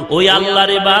দল, ওই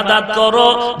আল্লাহর ইবাদত করো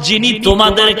যিনি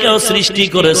তোমাদেরকেও সৃষ্টি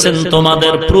করেছেন,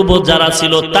 তোমাদের পূর্ব যারা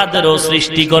ছিল তাদেরও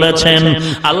সৃষ্টি করেছেন।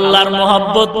 আল্লাহর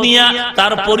মহব্বত নিয়া,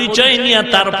 তার পরিচয় নিয়া,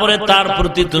 তারপরে তার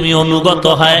প্রতি তুমি অনুগত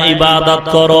হয় ইবাদত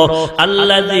করো।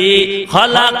 আল্লাযী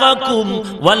খালাকাকুম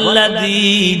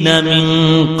ওয়াল্লাযীনা মিন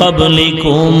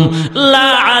ক্বাবলিকুম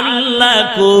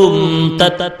লাআল্লাকুম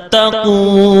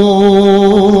তাত্তাকুন।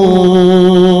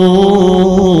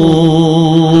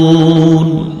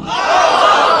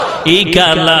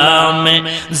 কালামে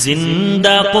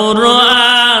জিন্দা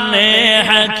কুরআনে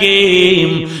হাকিম,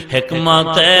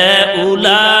 হিকমতে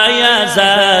উলায়া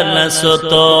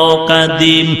জালসত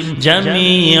কদিম,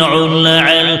 জামিউল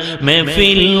ইলমে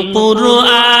ফিল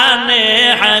কুরআনে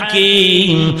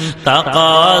হাকিম,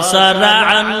 তাকাসার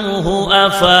আনহু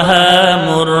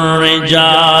আফহামুর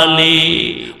রিজালি।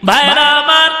 ভাইরা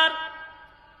আমার,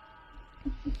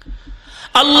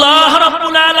 আল্লাহ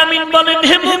রাব্বুল আলামিন বলেন,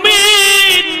 হে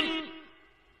মুমিন,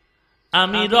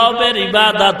 আমি রবের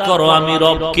ইবাদত করো। আমি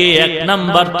রবকে 1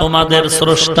 নাম্বার তোমাদের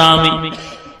স্রষ্টা, আমি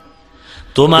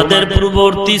তোমাদের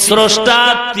পূর্ববর্তী স্রষ্টা,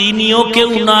 তিনিও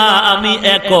কেউ না, আমি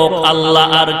একক আল্লাহ,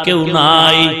 আর কেউ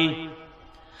নাই।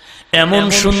 এমন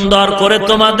সুন্দর করে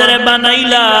তোমাদের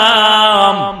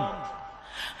বানাইলাম,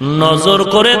 নজর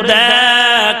করে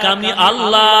দেখ আমি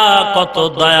আল্লাহ কত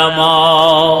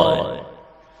দয়াময়।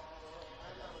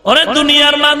 ওরে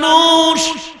দুনিয়ার মানুষ,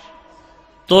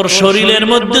 তোর শরীরের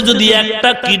মধ্যে যদি একটা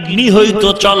কিডনি হইতো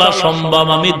চলা সম্ভব,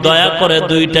 আমি দয়া করে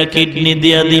 2টা কিডনি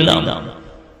দিয়ে দিলাম।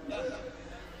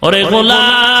 ওরে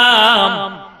গোলাম,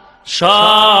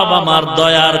 সব আমার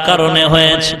দয়ার কারণে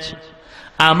হয়েছে,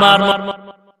 আমার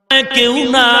কেউ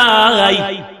নাই।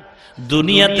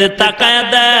 দুনিয়াতে তাকায়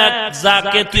দেখ,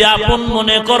 যাকে তুই আপন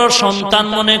মনে করো, সন্তান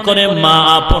মনে করে, মা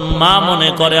আপন, মা মনে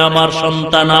করে আমার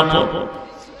সন্তান আপন।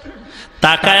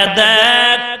 তাকায়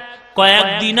দেখ,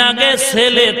 কয়েকদিন আগে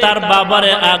ছেলে তার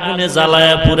বাবারে আগুনে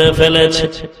জ্বালায়া পুড়ে ফেলেছে,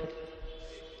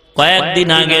 কয়েকদিন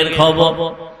আগের খবর।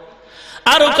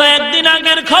 আরো কয়েকদিন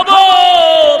আগের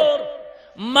খবর,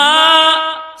 মা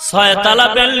 6 তলা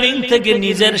বিল্ডিং থেকে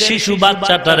নিজের শিশু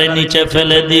বাচ্চাটারে নিচে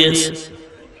ফেলে দিয়েছে।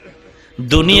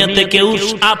 দুনিয়াতে কেউ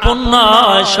আপন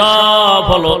নয়, সব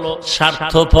হলো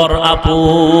স্বার্থপর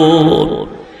আপন।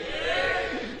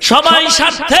 সবাই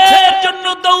স্বার্থের জন্য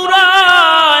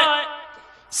দৌড়ায়।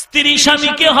 স্ত্রী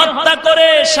স্বামীকে হত্যা করে,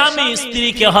 স্বামী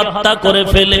স্ত্রীকে হত্যা করে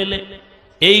ফেলে।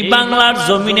 এই বাংলার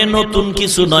জমিনে নতুন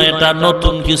কিছু নয়, এটা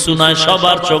নতুন কিছু নয়,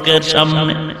 সবার চোখের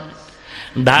সামনে।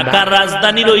 ঢাকার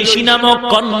রাজধানীর ঐশী নামক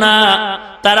কন্যা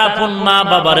তার আপন মা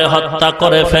বাবারে হত্যা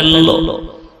করে ফেললো।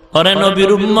 ওরে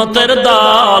নবীর উম্মতের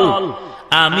দল,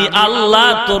 আমি আল্লাহ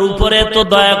তোর উপরে এত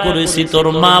দয়া করেছি, তোর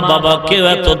মা বাবা কেউ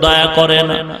এত দয়া করে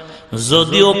না।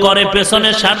 যদিও করে পেছনে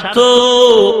স্বার্থ,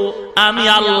 আমি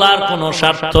আল্লাহর কোনো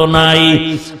স্বার্থ নাই।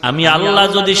 আমি আল্লাহ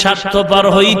যদি স্বার্থপর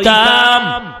হইতাম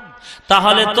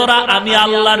তাহলে তোরা আমি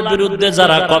আল্লাহর বিরুদ্ধে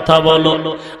যারা কথা বলো,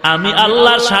 আমি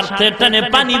আল্লাহর স্বার্থে টানে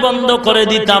পানি বন্ধ করে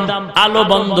দিতাম, আলো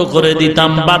বন্ধ করে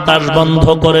দিতাম, বাতাস বন্ধ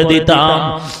করে দিতাম।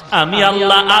 আমি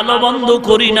আল্লাহ আলো বন্ধ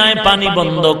করি নাই, পানি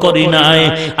বন্ধ করি নাই,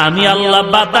 আমি আল্লাহ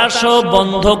বাতাসও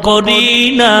বন্ধ করি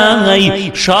নাই,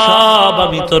 সব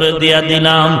আমি তোরে দিয়া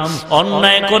দিলাম।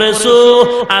 অন্যায় করেছো,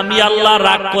 আমি আল্লাহ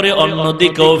রাগ করে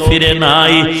অন্যদিকেও ফিরে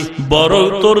নাই, বরং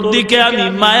তোর দিকে আমি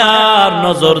মায়ার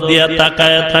নজর দিয়া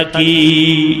তাকায় থাকি।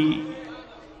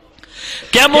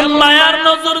 কেমন মায়ার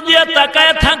নজর দিয়ে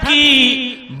তাকায় থাকি,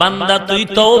 বান্দা তুই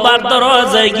তওবার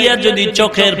দরজায় গিয়া যদি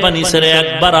চোখের পানি ছেড়ে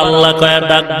একবার আল্লাহ কয়া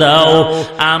ডাক দাও,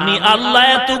 আমি আল্লাহ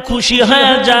এত খুশি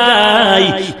হয়ে যাই,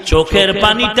 চোখের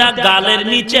পানিটা গালের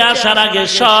নিচে আসার আগে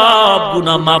সব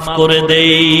গুনাহ মাফ করে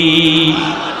দেই।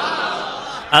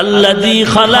 الذي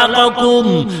خلقكم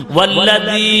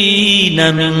والذين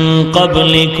من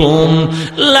قبلكم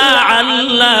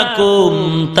لعلكم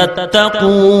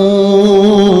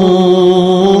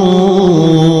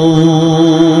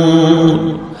تتقون।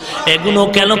 এগুলো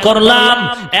কেন করলাম?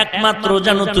 একমাত্র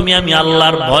জানো তুমি আমি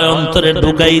আল্লাহর ভয় অন্তরে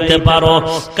ঢুকাইতে পারো।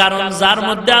 কারণ যার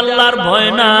মধ্যে আল্লাহর ভয়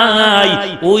নাই,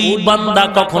 ওই বান্দা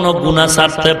কখনো গুনাহ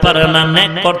ছাড়তে পারে না,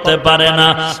 নেক করতে পারে না।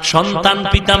 সন্তান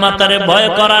পিতামাতারে ভয়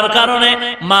করার কারণে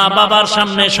মা বাবার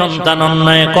সামনে সন্তান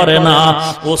অন্যায় করে না।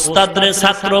 ওস্তাদরে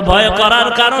ছাত্র ভয় করার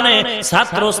কারণে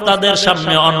ছাত্র ওস্তাদের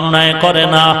সামনে অন্যায় করে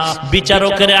না।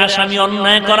 বিচারকের আসামি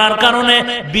অন্যায় করার কারণে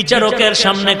বিচারকের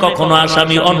সামনে কখনো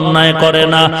আসামি অন্যায় করে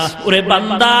না। ওরে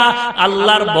বান্দা,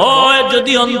 আল্লাহর ভয়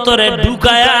যদি অন্তরে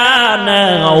ঢুকায়া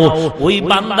নাও, ওই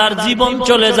বান্দার জীবন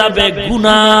চলে যাবে,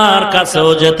 গুনার কাছেও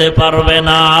যেতে পারবে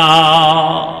না।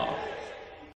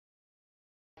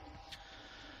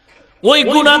 ওই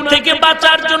গুনাহ থেকে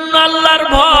বাঁচার জন্য আল্লাহর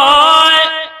ভয়,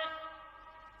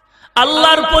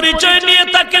 আল্লাহর পরিচয় নিয়ে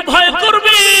তাকে ভয়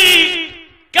করবি।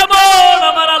 কেমন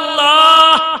আমার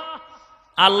আল্লাহ,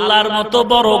 আল্লাহর মতো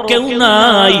বড় কেউ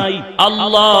নাই।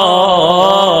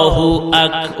 আল্লাহু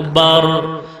আকবার।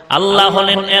 আল্লাহ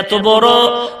হলেন এত বড়,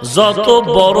 যত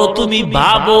বড় তুমি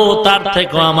ভাবো তার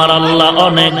থেকে আমার আল্লাহ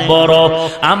অনেক বড়।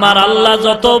 আমার আল্লাহ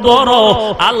যত বড়,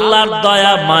 আল্লাহর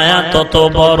দয়া মায়া তত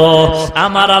বড়।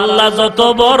 আমার আল্লাহ যত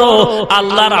বড়,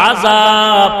 আল্লাহর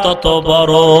আযাব তত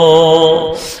বড়।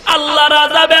 আল্লাহর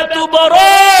আযাব এত বড়,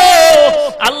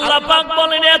 আল্লাহ পাক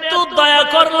বলেন এত দয়া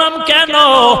করলাম কেন?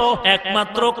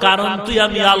 একমাত্র কারণ তুই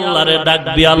আমি আল্লাহরে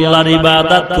ডাকবি, আল্লাহর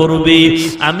ইবাদত করবি।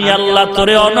 আমি আল্লাহ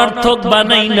তোরে অনর্থক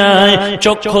বানাই নাই,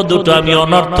 চক্ষু দুটো আমি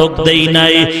অনর্থক দেই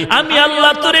নাই। আমি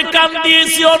আল্লাহ তোরে কান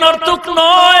দিয়েছি, অনর্থক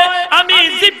নয়। আমি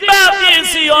জিহ্বা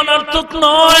দিয়েছি, অনর্থক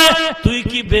নয়। তুই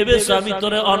কি ভেবেছো আমি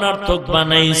তোরে অনর্থক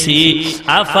বানাইছি?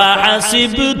 আফা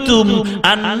হাসিবতুম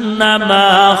আন্নামা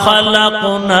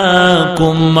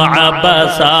খালাকনাকুম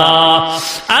আবাসা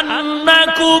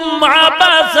আন্নাকুম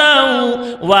আবাসা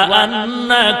ওয়া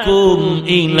আন্নাকুম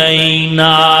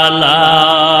ইলাইনা লা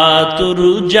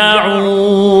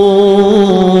তুরজাউন।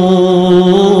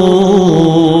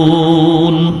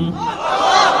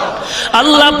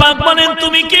 আল্লাহ পাক বলেন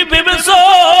তুমি কি ভেবেছো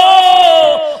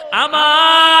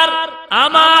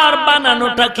আমার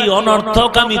বানানোটা কি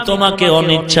অনর্থক? আমি তোমাকে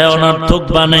অনিচ্ছায় অনর্থক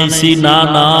বানাইছি? না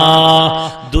না,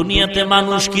 দুনিয়াতে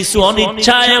মানুষ কিছু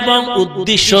অনিচ্ছা এবং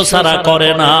উদ্দেশ্য ছাড়া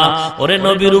করে না। ওরে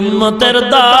নবীর উম্মতের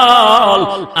দল,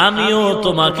 আমিও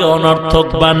তোমাকে অনর্থক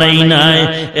বানাই নাই।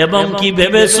 এবং কি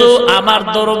ভেবেছো আমার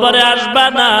দরবারে আসবা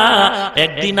না?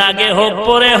 একদিন আগে হোক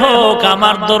পরে হোক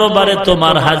আমার দরবারে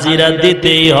তোমার হাজিরা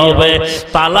দিতেই হবে,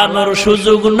 পালানোর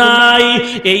সুযোগ নাই।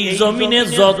 এই জমিনে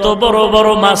যত বড়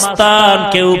বড় মাস্তান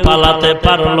কেউ পালাতে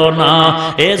পারলো না।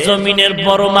 এই জমিনের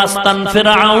বড় মাস্তান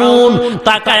ফিরআউন,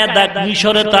 তাকায় দেখ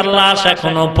মিশরে তার লাশ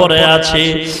এখনো পড়ে আছে।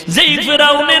 যেই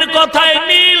ফিরআউনের কথায়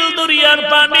নীল দরিয়ার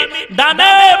পানি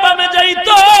ডানে বামে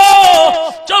যাইতো,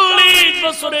 40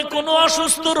 বছরে কোনো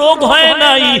অসুস্থ রোগ হয়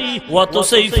নাই। অত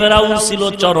সেই ফিরআউন ছিল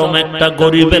চরম একটা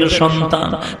গরিবের সন্তান।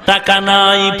 টাকা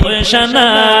নাই, পয়সা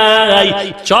নাই,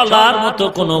 চলার মতো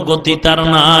কোনো গতি তার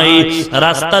নাই।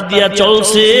 রাস্তা দিয়া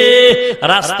চলছে,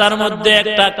 রাস্তার মধ্যে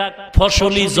একটা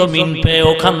ফসলি জমিন পেয়ে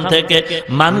ওখান থেকে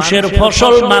মানুষের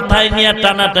ফসল মাথায় নিয়ে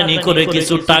টানাটানি করে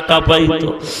কিছু টাকা পাইতো।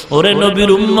 ওরে নবীর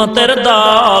উম্মতের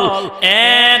দল,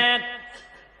 এক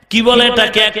কি বলে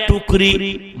এটাকে, এক টুকরি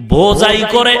বোঝাই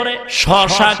করে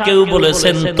শশা, কেউ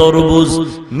বলেছেন তরমুজ,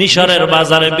 মিশরের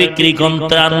বাজারে বিক্রি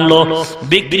করতে আনলো।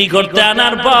 বিক্রি করতে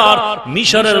আনার পর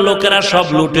মিশরের লোকেরা সব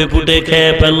লুটে পুটে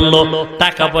খেয়ে ফেললো,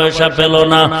 টাকা পয়সা পেল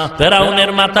না।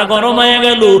 ফেরাউনের মাথা গরম হয়ে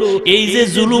গেল, এই যে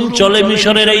জুলুম চলে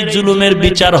মিশরের, এই জুলুমের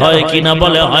বিচার হয় কিনা?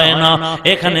 বলে হয় না,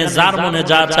 এখানে যার মনে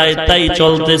যা চায় তাই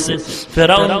চলতেছে।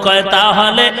 ফেরাউন কয়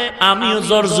তাহলে আমিও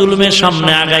জোর জুলুমের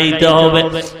সামনে আগাইতে হবে।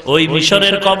 ওই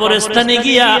মিশরের কবরস্থানে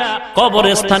গিয়া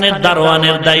কবরস্থানের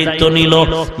দারোয়ানের দায়িত্ব নিল।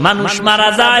 মানুষ মারা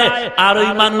যায় আর ওই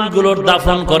মানুষগুলোর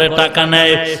দাফন করে টাকা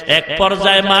নেয়। এক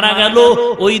পর্যায়ে মারা গেল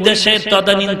ওই দেশের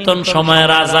তদানীন্তন সময়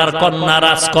রাজার কন্যা,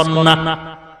 রাজকন্যা।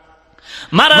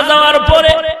 মারা যাওয়ার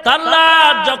পরে তার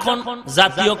লাশ যখন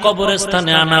জাতীয়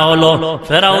কবরস্থানে আনা হলো,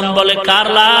 ফেরাউন বলে কার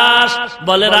লাশ?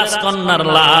 বলে রাজকন্যার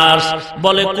লাশ।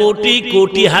 বলে কোটি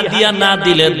কোটি হাদিয়া না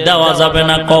দিলে দেওয়া যাবে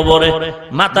না কবরে।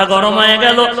 মাথা গরম হয়ে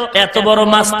গেল, এত বড়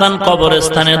মাস্তান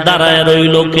কবরস্থানে দাঁড়ায়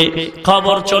রইল কে?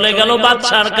 খবর চলে গেল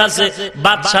বাদশার কাছে।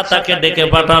 বাদশা তাকে ডেকে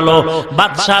পাঠালো।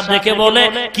 বাদশা ডেকে বলে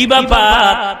কি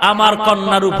ব্যাপার, আমার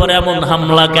কন্যার উপরে এমন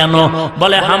হামলা কেন?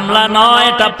 বলে হামলা নয়,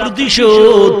 এটা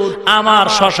প্রতিশোধ। আমার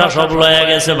শশা সব লয়ে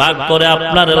গেছে ভাগ করে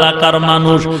আপনার এলাকার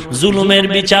মানুষ, জুলুমের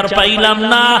বিচার পাইলাম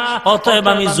না, অতএব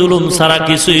আমি জুলুম ছাড়া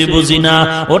কিছুই বুঝি না,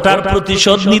 ওটার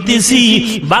প্রতিশোধ নিতেছি।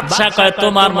 বাদশা কয়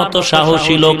তোমার মতো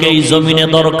সাহসী লোক এই জমিনে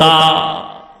দরকার।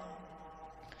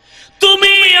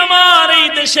 তুমি আমার এই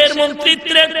দেশের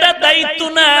মন্ত্রিত্বের একটা দায়িত্ব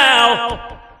নাও,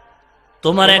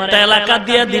 তোমার একটা এলাকা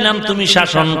দিয়ে দিলাম, তুমি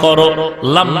শাসন করো।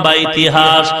 লম্বা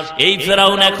ইতিহাস। এই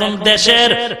ফেরাউন এখন দেশের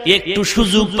একটু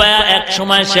সুযোগ পায়, এক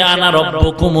সময় সে আনা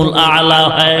রব্বুকুমুল আলা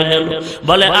হয়ে গেল।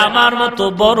 বলে আমার মতো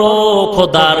বড়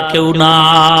খোদার কেউ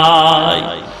নাই,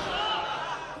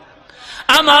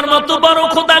 আমার মতো বড়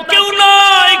খোদা কেউ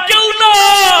নয়, কেউ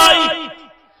নয়।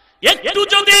 একটু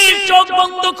যদি চোখ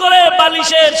বন্ধ করে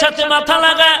বালিশের সাথে মাথা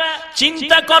লাগা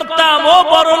চিন্তা করতাম, ও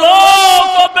বড় লোক,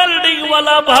 ও বিল্ডিং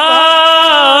ওয়ালা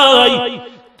ভাই,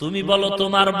 তুমি বলো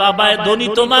তোমার বাবায় ধনী,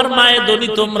 তোমার মায়ে ধনী,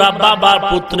 তোমরা বাবার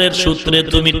পুত্রের সূত্রে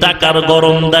তুমি টাকার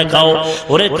গরম দেখাও।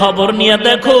 ওরে খবর নিয়ে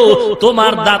দেখো,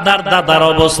 তোমার দাদার দাদার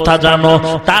অবস্থা জানো,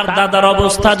 তার দাদার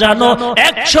অবস্থা জানো।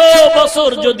 100 বছর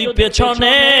যদি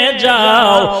পেছনে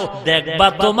যাও, দেখবা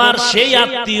তোমার সেই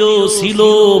আত্মীয় ছিল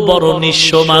বড়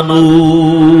নিঃস্ব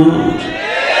মানুষ।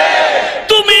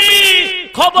 তুমি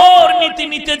খবর নিতে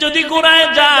নিতে যদি গোড়ায়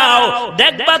যাও,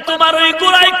 দেখবা তোমার ওই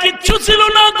গোড়ায় কিচ্ছু ছিল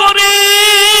না,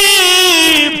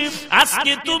 গরিব।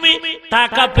 আজকে তুমি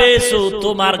টাকা পেয়েছো,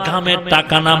 তোমার ঘামের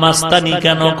টাকা না মাস্তানি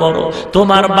কেন করো?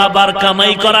 তোমার বাবার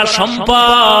কামাই করা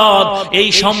সম্পদ, এই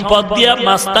সম্পদ দিয়ে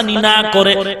মাস্তানি না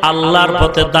করে আল্লাহর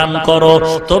পথে দান করো।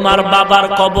 তোমার বাবার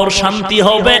কবর শান্তি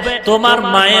হবে, তোমার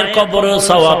মায়ের কবরে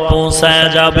সওয়াব পৌঁছায়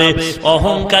যাবে।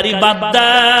 অহংকারী বাদ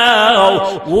দাও।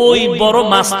 ওই বড়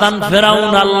মাস্তান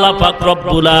ফেরাউন আল্লাহ পাক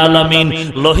রব্বুল আলামিন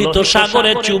লোহিত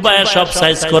সাগরে চুবায় সব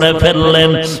সাইজ করে ফেললেন।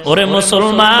 ওরে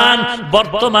মুসলমান,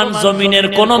 বর্তমান জমিনের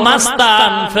কোন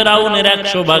মাস্তান ফেরাউনের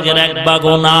 100 ভাগের 1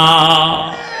 ভাগও না।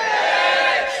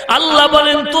 আল্লাহ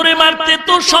বলেন তোরে মারতে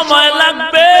তো সময়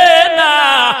লাগবে না।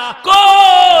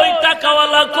 কই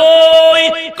টাকাওয়ালা, কই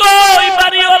কই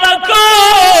বাড়িওয়ালা,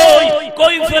 কই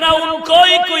কই ফেরাউন,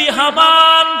 কই কই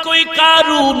হামান, কই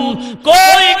কারুন,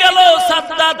 কই গেল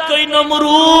সাদ্দাত, কই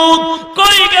নমরুদ,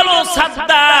 কই গেল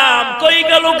সাদ্দাম, কই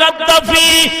গেল গাদ্দাফি,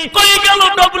 কই গেল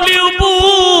ডব্লিউ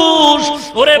বুশ।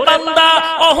 ওরে বান্দা,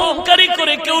 অহংকারী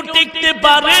করে কেউ টিকতে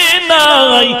পারে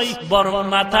নাই, বরং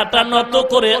মাথাটা নত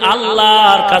করে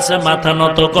আল্লাহর কাছে মাথা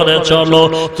নত করে চলো।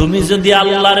 তুমি যদি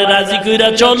আল্লাহরে রাজি কইরা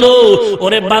চলো,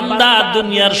 ওরে বান্দা,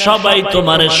 দুনিয়ার সবাই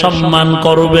তোমারে সম্মান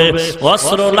করবে,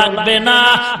 অস্ত্র লাগবে না,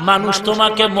 মানুষ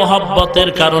তোমাকে মোহব্বতের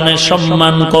কারণে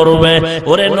সম্মান করবে।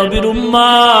 ওরে নবীর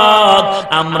উম্মত,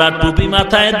 আমরা টুপি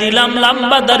মাথায় দিলাম,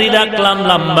 লম্বা দাড়ি রাখলাম,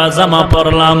 লম্বা জামা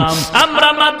পরলাম, আমরা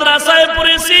মাদ্রাসায়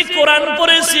পড়েছি, কোরআন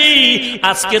পড়েছি,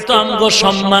 আজকে তো আমগো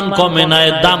সম্মান কমে নাই,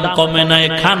 দাম কমে নাই,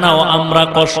 খানাও আমরা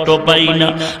কষ্ট পাই না।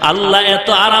 আল্লাহ এত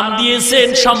আরাম দিয়েছেন,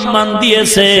 সম্মান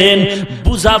দিয়েছেন,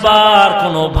 বুঝাবার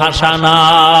কোনো ভাষা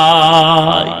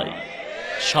নাই।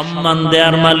 সম্মান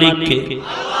দেওয়ার মালিককে।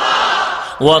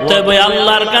 অতএব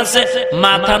আল্লাহর কাছে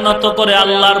মাথা নত করে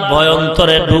আল্লাহর ভয়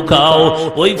অন্তরে ঢুকাও।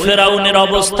 ওই ফেরাউনের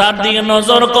অবস্থার দিকে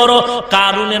নজর করো,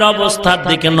 কারুনের অবস্থার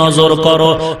দিকে নজর করো।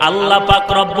 আল্লাহ পাক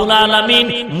রব্বুল আলামিন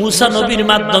মুসা নবীর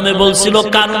মাধ্যমে বলছিল,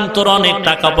 কারুন তোর অনেক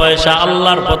টাকা পয়সা,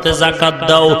 আল্লাহর পথে যাকাত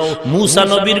দাও। মুসা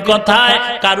নবীর কথায়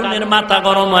কারুনের মাথা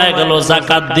গরম হয়ে গেল,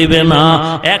 যাকাত দিবে না।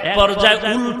 এক পর্যায়ে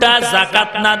উল্টা যাকাত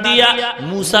না দিয়া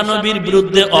মুসা নবীর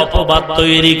বিরুদ্ধে অপবাদ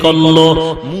তৈরি করলো।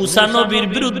 মুসা নবীর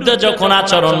বিরুদ্ধে যখন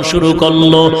আচরণ শুরু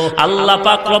করলো। আল্লাহ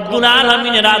পাক রব্বুল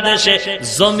আলামিনের আদেশে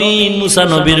জমিন মুসা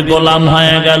নবীর গোলাম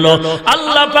হয়ে গেল।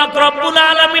 আল্লাহ পাক রব্বুল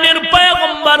আলামিনের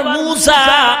পয়গম্বর মুসা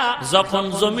যখন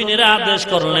জমিনের আদেশ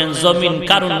করলেন, জমিন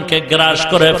কারুনকে গ্রাস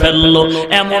করে ফেললো,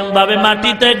 এমন ভাবে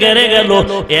মাটিতে গেড়ে গেল,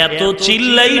 এত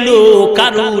চিল্লাইলো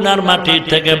কারুন আর মাটির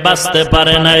থেকে বাঁচতে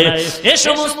পারে নাই। এ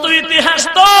সমস্ত ইতিহাস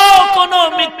তো কোনো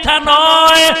মিথ্যা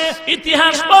নয়,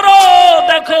 ইতিহাস পড়ো,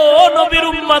 দেখো নবীর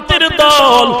উম্মতের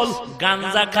দল।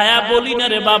 গাঞ্জা খায়া বলি না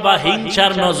রে বাবা,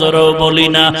 হিংসার নজরেও বলি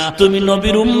না, তুমি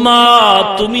নবীর উম্মত,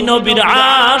 তুমি নবীর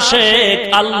আশিক,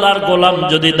 আল্লাহর গোলাম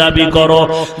যদি দাবি করো,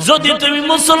 যদি তুমি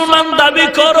মুসলমান দাবি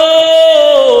করো,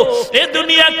 এ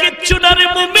দুনিয়া কিচ্ছু না রে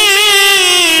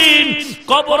মুমিন।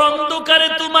 কবর অন্ধকারে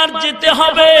তোমার যেতে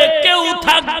হবে, কেউ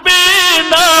থাকবে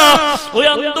না, ওই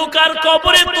অন্ধকার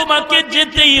কবরে তোমাকে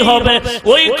যেতেই হবে।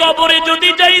 ওই কবরে যদি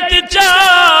যাইতে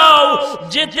চাও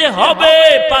যেতে হবে,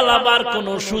 পালাবার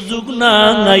কোনো সুযোগ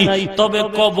নাই। তবে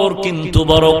কবর কিন্তু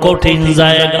বড় কঠিন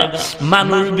জায়গা,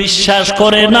 মানুষ বিশ্বাস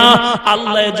করে না।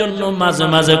 আল্লাহ এর জন্য মাঝে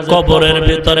মাঝে কবরের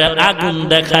ভিতরে আগুন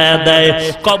দেখায় দেয়,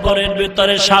 কবরের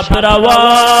ভিতরে সাপের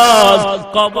আওয়াজ,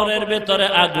 কবরের ভিতরে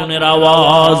আগুনের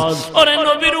আওয়াজ। ওরে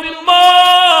নবীর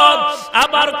উম্মত,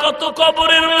 আবার কত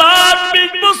কবরের লাশ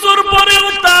 20 বছর পরেও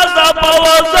তাজা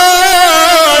পাওয়া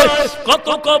যায়, কত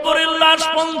কবরের লাশ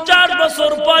 50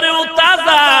 বছর পরেও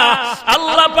তাজা।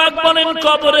 আল্লাহ পাক বলেন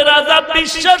কবরের আযাব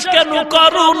বিশ্বাস কেন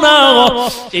করো না?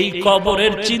 এই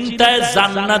কবরের চিন্তায়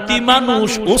জান্নাতি মানুষ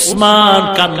উসমান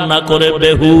কান্না করে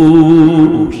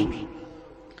বেহুশ।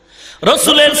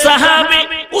 রাসূলের সাহাবী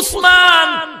উসমান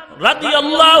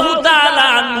রাদিয়াল্লাহু তাআলা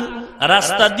আনহু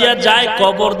রাস্তা দিয়া যায়,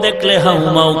 কবর দেখলে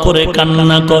হাউমাউ করে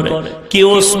কান্না করে। কি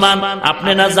ওসমান,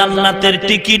 আপনি না জান্নাতের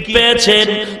টিকিট পেয়েছেন?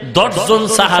 10 জন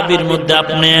সাহাবীর মধ্যে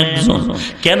আপনি একজন,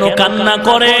 কেন কান্না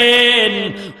করেন?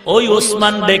 ওই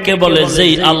ওসমান ডেকে বলে,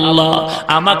 যেই আল্লাহ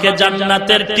আমাকে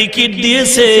জান্নাতের টিকিট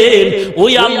দিয়েছেন,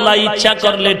 ওই আল্লাহ ইচ্ছা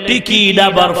করলে টিকিট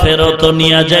আবার ফেরত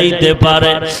নিয়ে যাইতে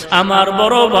পারে। আমার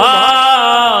বড়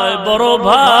ভাই, বড়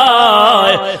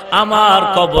ভাই, আমার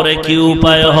কবরে কি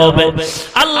উপায় হবে?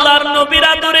 আল্লাহর নবীর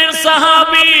আদরের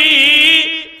সাহাবী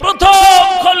প্রথম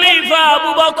খলিফা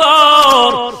আবু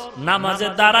বকর নামাজে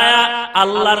দাঁড়ায়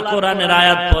আল্লাহর কোরআনের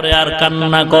আয়াত পড়ে আর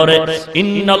কান্না করে,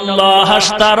 ইন্নাল্লাহা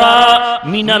আশতারা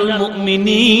মিনাল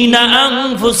মুমিনিনা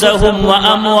আনফুসাহুম ওয়া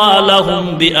আমওয়ালাহুম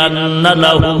বিআন্না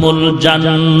লাহুমুল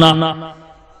জান্নাহ।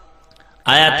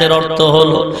 আয়াতের অর্থ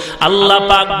হলো আল্লাহ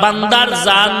পাক বান্দার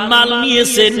জান মাল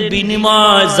নিয়েছেন,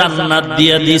 বিনিময় জান্নাত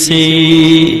দিয়ে দিছে।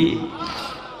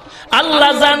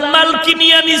 আল্লাহ জানমাল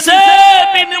কিনিয়ে নিছে,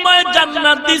 বিনিময়ে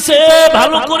জান্নাত দিছে।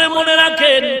 ভালো করে মনে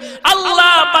রাখেন,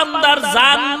 আল্লাহ বান্দার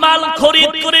জানমাল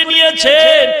খরিদ করে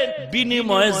নিয়েছেন,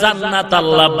 বিনিময়ে জান্নাত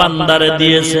আল্লাহ বান্দারে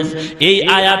দিয়েছেন। এই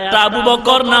আয়াতটা আবু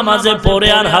বকর নামাজে পড়ে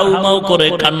আর হাউমাউ করে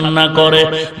কান্না করে।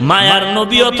 মায়ার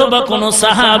নবী অথবা কোন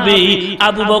সাহাবী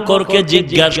আবু বকরকে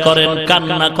জিজ্ঞাসা করেন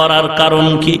কান্না করার কারণ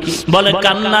কি? বলে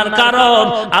কান্নার কারণ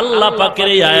আল্লাহ পাকের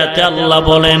এই আয়াতে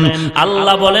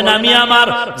আল্লাহ বলেন আমি আমার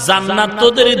জান্নাত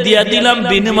তোদের দিয়া দিলাম,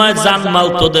 বিনিময়ে জানমাল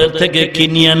তোদের থেকে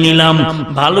কিনিয়ে নিলাম।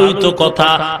 ভালোই তো কথা,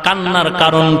 কান্নার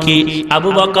কারণ কি? আবু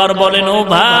বকর বলেন, ও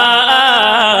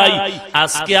ভাই,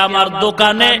 আজকে আমার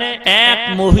দোকানে এক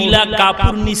মহিলা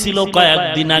কাপড় নিছিল,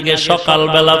 কয়েকদিন আগে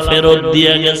সকালবেলা ফেরত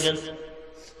দিয়ে গেছে।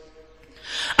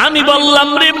 আমি বললাম,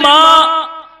 রে মা,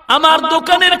 আমার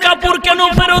দোকানের কাপড় কেন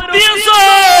ফেরত দিয়েছো?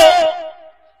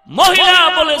 মহিলা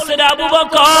বলেছে, রে আবু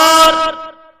বকর,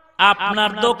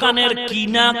 আপনার দোকানের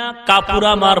কিনা কাপড়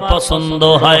আমার পছন্দ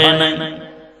হয় নাই,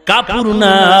 কাপড়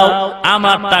নাও,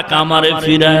 আমার টাকা আমারে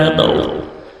ফিরায় দাও।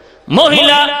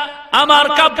 মহিলা আমার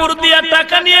কাপড় দিয়ে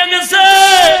টাকা নিয়ে গেছে।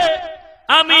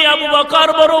 আমি আবু বকর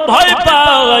বড় ভয়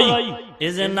পাই।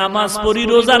 এই যে নামাজ পড়ি,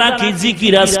 রোজা রাখি,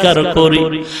 জিকির আজকার করি,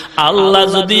 আল্লাহ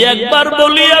যদি একবার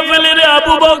বলিয়া ফেলে, রে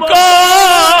আবু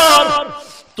বকর,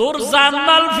 তোর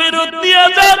জান্নাত ফেরত দিয়ে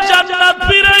যা, জান্নাত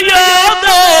ফিরাইয়া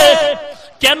দে।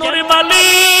 কেন রে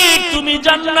মালিক, তুমি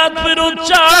জান্নাত ফেরত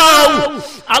চাও?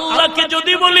 আল্লাহকে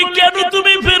যদি বলি কেন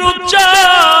তুমি ফেরত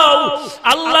চাও?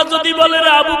 আল্লাহ যদি বলে,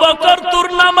 রে আবু বকর, তোর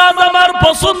নামাজ আমার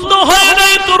পছন্দ হয়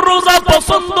নাই, তোর রোজা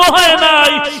পছন্দ হয়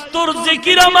নাই, তোর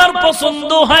জিকির আমার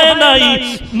পছন্দ হয় নাই,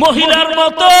 মহিলার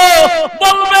মতো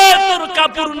বলবে তোর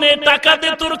কাপড় নে, টাকা দে,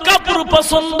 তোর কাপড়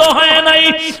পছন্দ হয় নাই।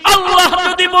 আল্লাহ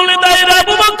যদি বলে দেয়, রে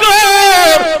আবু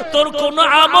বকর, তোর কোন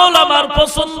আমল আমার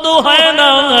পছন্দ হয়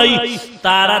নাই,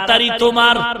 তাড়াতাড়ি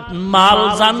তোমার মাল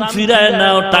জান ফিরায়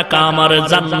নাও, টাকা আমার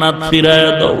জান্নাত ফিরায়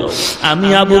দাও। আমি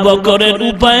আবু বকরের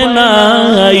উপায়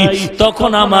নাই,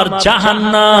 তখন আমার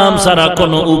জাহান্নাম ছাড়া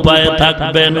কোনো উপায়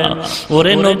থাকবে না।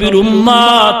 ওরে নবীর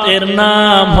উম্মত, এর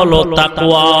নাম হলো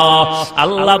তাকওয়া।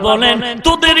 আল্লাহ বলেন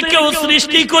তোদেরকেও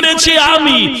সৃষ্টি করেছি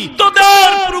আমি, তোদের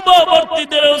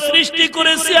পূর্ববর্তীদেরও সৃষ্টি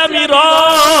করেছি আমি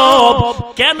রব।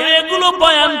 কেন এগুলো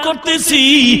বয়ান করতেছি?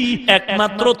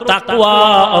 একমাত্র তাকওয়া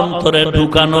অন্তরে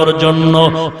ঢুকানোর জন্য।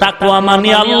 তাকওয়া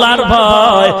মানে আল্লাহর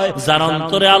ভয়। যার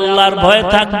অন্তরে আল্লাহর ভয়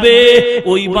থাকবে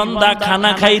ওই বান্দা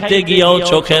খানা খাইতে গিয়েও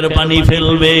চোখের পানি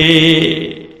ফেলবে,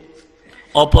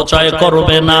 অপচয়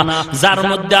করবে না। যার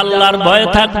মধ্যে আল্লাহর ভয়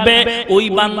থাকবে ওই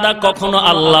বান্দা কখনো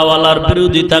আল্লাহওয়ালার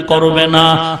বিরোধিতা করবে না,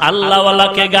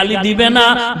 আল্লাহওয়ালাকে গালি দিবে না,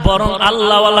 বরং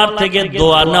আল্লাহওয়ালার থেকে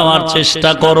দোয়া নেওয়ার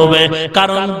চেষ্টা করবে।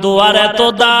 কারণ দোয়ার এত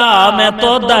দাম, এত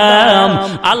দাম।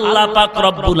 আল্লাহ পাক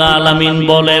রব্বুল আলামিন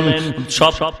বলেন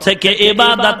সব থেকে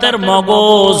ইবাদতের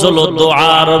মগজ হলো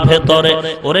দোয়ার ভেতরে।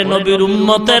 ওরে নবীর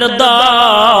উম্মতের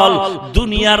দল,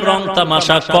 দুনিয়ার রং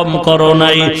তামাশা কম করো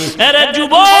নাই। আরে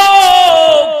যুবক,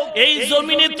 এই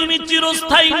জমিনে তুমি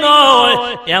চিরস্থায়ী নয়।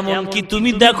 এমন কি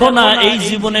তুমি দেখো না এই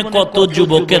জীবনে কত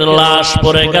যুবকের লাশ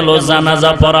পড়ে গেল,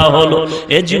 জানাজা পড়া হলো।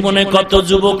 এ জীবনে কত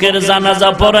যুবকের জানাজা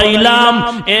পড়াইলাম,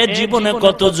 এ জীবনে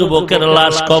কত যুবকের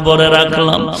লাশ কবরে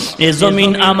রাখলাম। এ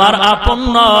জমিন আমার আপন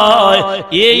নয়।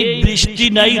 এই বৃষ্টি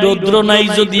নাই, রৌদ্র নাই,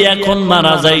 যদি এখন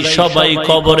মারা যায় সবাই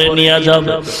কবরে নিয়ে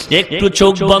যাবে। একটু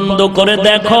চোখ বন্ধ করে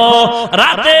দেখো,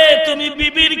 রাতে তুমি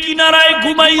বিবির কিনারায়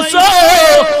ঘুমাইছো,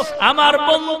 আমার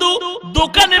বন্ধু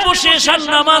দোকানে বসে এশার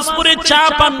নামাজ পড়ে চা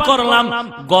পান করলাম,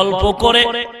 গল্প করে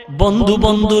বন্ধু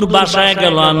বন্ধুর বাসায়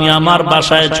গেল, আমি আমার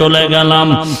বাসায় চলে গেলাম।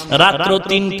 রাত্র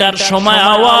 3টার সময়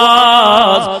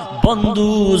আওয়াজ, বন্ধু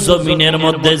জমিনের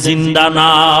মধ্যে জিন্দা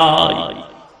নাই।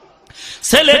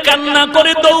 ছেলে কান্না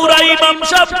করে দৌড়াই, ইমাম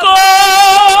সাহেব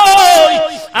কই?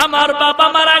 আমার বাবা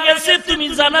মারা গেছে, তুমি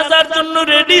জানাজার জন্য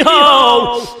রেডি হও।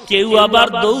 কেউ আবার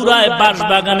দৌড়ায় বাঁশ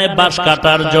বাগানে বাঁশ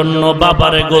কাটার জন্য,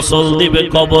 বাবারে গোসল দিবে,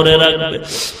 কবরে রাখবে।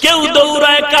 কেউ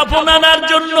দৌড়ায় কাফন আনার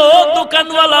জন্য,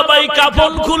 দোকানওয়ালা ভাই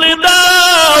কাফন খুলে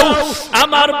দাও,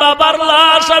 আমার বাবার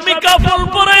লাশ আমি কাফন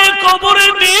পরে কবরে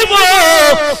নিব।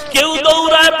 কেউ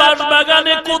দৌড়ায় বাঁশ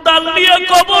বাগানে কোদাল নিয়ে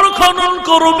কবর খনন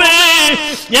করবে।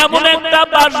 এমন একটা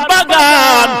বাঁশ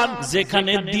বাগান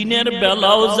যেখানে দিনের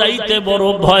বেলাও যাইতে বড়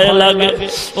ভয় লাগে।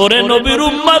 ওরে নবীর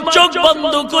উম্মত, চোখ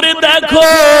বন্ধ করে দেখো,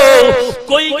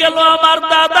 কই গেল আমার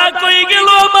দাদা, কই গেল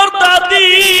আমার দাদি,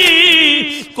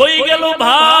 কই গেল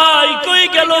ভাই, কই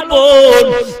গেল বোন?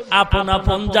 আপন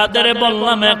আপন যাদের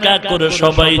বললাম একা করে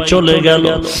সবাই চলে গেল।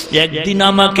 একদিন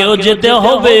আমাকেও যেতে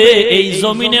হবে। এই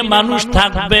জমিনে মানুষ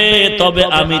থাকবে, তবে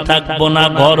আমি থাকবো না,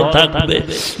 ঘর থাকবে।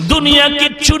 দুনিয়া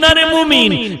কিচ্ছু না রে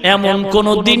মুমিন। এমন কোন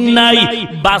দিন নাই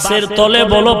বাসের তলে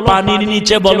বলো, পানির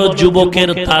নিচে বলো, যুবকের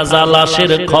তাজা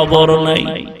লাশের খবর নাই।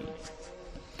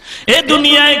 এ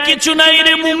দুনিয়ায় কিছু নাই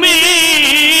রে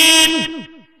মুমিন।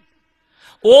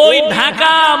 ওই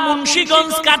ঢাকা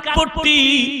মুন্সিগঞ্জ কাঠপট্টি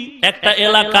একটা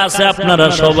এলাকা আছে, আপনারা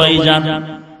সবাই জানেন।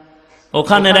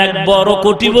 ওখানের এক বড়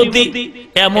কোটিপতি,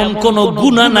 এমন কোন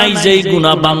গুনাহ নাই যেই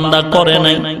গুনাহ বান্দা করে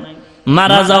নাই।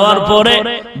 মারা যাওয়ার পরে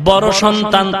বড়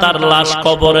সন্তান তার লাশ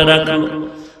কবরে রাখলো।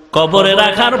 কবরে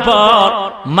রাখার পর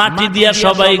মাটি দিয়া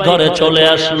সবাই ঘরে চলে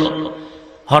আসলো।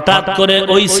 হঠাৎ করে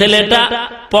ওই ছেলেটা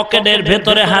পকেটের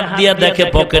ভেতরে হাত দিয়া দেখে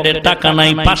পকেটে টাকা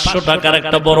নাই, 500 টাকার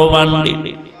একটা বড় বান্ডিল।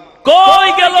 কই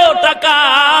গেল টাকা?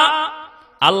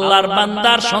 আল্লাহর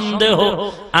বান্দার সন্দেহ,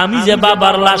 আমি যে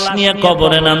বাবার লাশ নিয়ে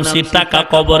কবরে নামছি, টাকা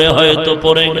কবরে হয়তো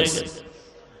পড়ে গেছে।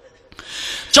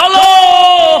 চলো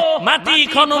মাটি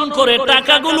খনন করে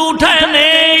টাকাগুলো উঠায়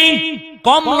নেই।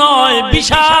 কম নয়,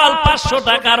 বিশাল 500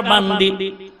 টাকার বান্ডিল।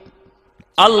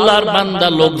 আল্লাহর বান্দা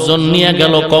লোকজন নিয়ে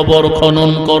গেল কবর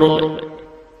খনন করবে।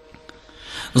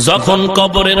 যখন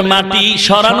কবরের মাটি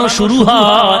সরানো শুরু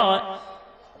হয়,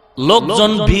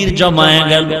 লোকজন ভিড় জমায়ে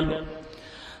গেল।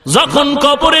 যখন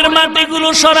কবরের মাটিগুলো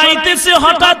সরাইতেছে,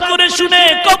 হঠাৎ করে শুনে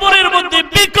কবরের মধ্যে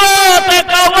বিকট এক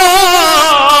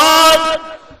আওয়াজ,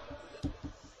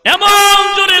 এমন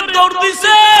জোরে দৌড়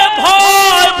দিছে,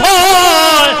 ভয়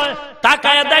ভয়।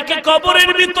 তাকায় দেখে কবরের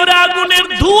ভিতরে আগুনের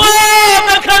ধোঁয়া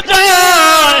দেখা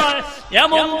যায়।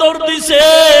 এমন দৌড় দিছে,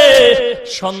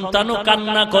 সন্তানও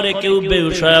কান্না করে, কেউ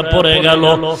বেহুশ হয়ে পড়ে গেল।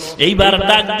 এইবার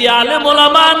ডাক দিয়ে আলেম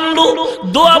ওলামা আনলো।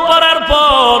 দোয়া পড়ার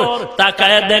পর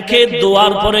তাকায় দেখে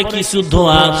দোয়ার পরে কিছু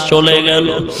ধোঁয়া চলে গেল।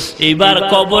 এইবার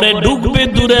কবরে ঢুকবে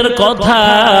দূরের কথা,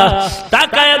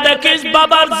 তাকায় দেখে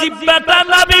বাবার জিহ্বাটা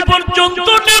নাভি পর্যন্ত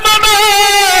নেবানো।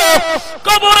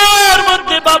 কবরের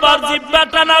মধ্যে বাবার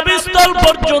জিহ্বাটা নাভিস্থল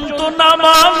পর্যন্ত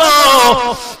নামানো।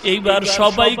 এইবার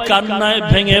সবাই কান্নায়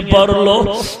ভেঙে পড়লো।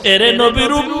 এরে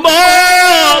নবীর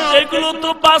উম্মত, এগুলো তো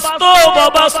বাস্তব,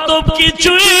 অবাস্তব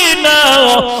কিছুই না।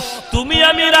 তুমি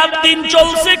আমি রাত দিন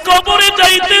চলছে, কবরে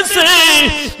যাইতেছে,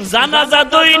 জানাজা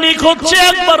দৈনিক হচ্ছে,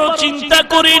 একবারও চিন্তা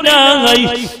করি নাই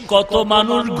কত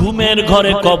মানুষ ঘুমের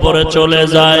ঘরে কবরে চলে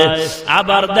যায়।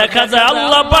 আবার দেখা যায়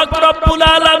আল্লাহ পাক রব্বুল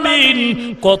আলামিন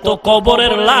কত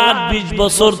কবরের লাখ 20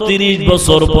 বছর 30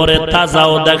 বছর পরে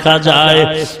তাজাও দেখা যায়।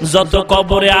 যত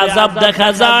কবরে আযাব দেখা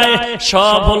যায়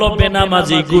সব হলো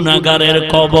বেনামাজি গুনাহগারের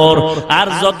কবর, আর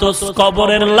যত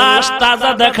কবরের লাশ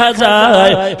তাজা দেখা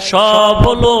যায় সব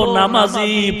হলো নামাজি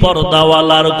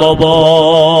পর্দাওয়ালার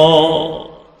কবর।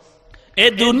 এ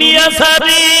দুনিয়া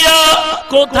সারিয়া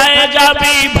কোথায়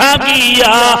যাবি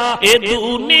ভাগিয়া, এ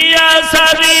দুনিয়া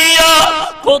সারিয়া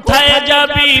কোথায়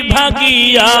যাবি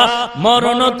ভাগিয়া,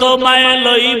 মরণ তোমায়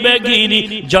লইবে গিরি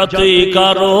যতই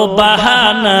করো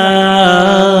বাহানা,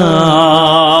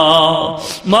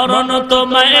 মরণ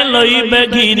তোমায় লইবে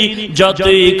গিরি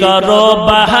যতই করো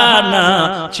বাহানা,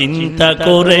 চিন্তা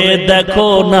করে দেখো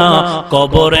না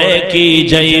কবরে কি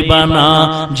যাইবা না,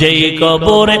 যেই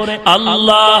কবরে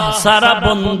আল্লাহ সারা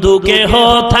বন্ধু কেহ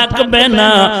থাকবে না,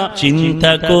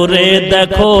 চিন্তা করে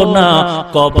দেখো না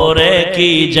কবরে কি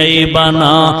যাইবা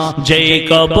না, যেই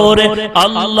কবরে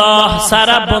আল্লাহ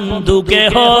সারা বন্ধু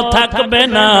কেহ থাকবে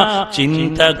না,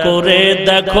 চিন্তা করে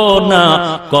দেখো না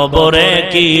কবরে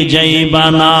কি যাইবা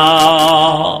না।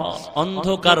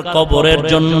 অন্ধকার কবরের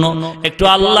জন্য একটু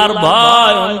আল্লাহর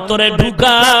ভয় অন্তরে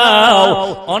ঢুকাও।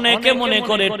 অনেকে মনে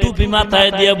করে টুপি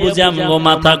মাথায় দিয়ে বুঝে আমগো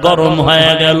মাথা গরম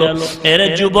হয়ে গেল। এর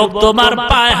যুবক তোমার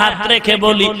পায়ে হাত রেখে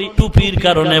বলি টুপির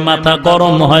কারণে মাথা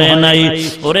গরম হয় নাই।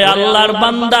 ওরে আল্লাহর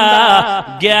বান্দা,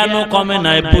 জ্ঞানও কমে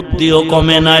নাই, বুদ্ধিও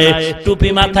কমে নাই। টুপি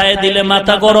মাথায় দিলে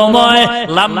মাথা গরম হয়,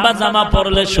 লম্বা জামা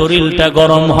পরলে শরীরটা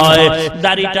গরম হয়,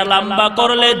 দাড়িটা লম্বা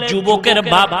করলে যুবকের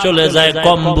ভাব চলে যায়,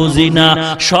 কম বুঝি না।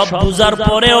 সব বুঝার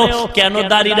পরেও কেন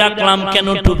দাড়ি রাখলাম, কেন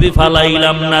টুপি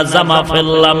ফালাইলাম না, জামা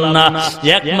ফেললাম না,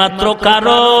 একমাত্র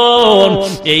কারণ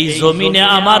এই জমিনে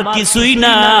আমার কিছুই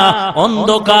না,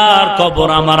 অন্ধকার কবর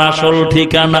আমার আসল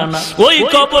ঠিকানা। ওই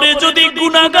কবরে যদি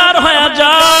গুনাহগার হয়ে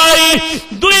যায়,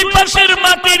 দুই পাশের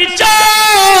মাটির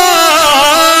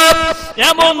চাপ,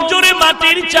 এমন জোরে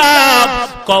মাটির চাপ,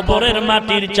 কবরের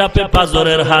মাটির চাপে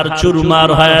পাজরের হাড় চুরমার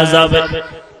হয়ে যাবে।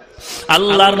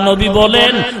 আল্লাহর নবী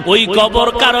বলেন ওই কবর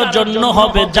কারো জন্য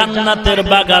হবে জান্নাতের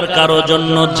বাগার, কারো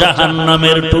জন্য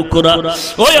জাহান্নামের টুকরা।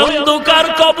 ওই অন্ধকার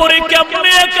কবরে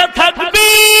কেমনে একা থাকবি,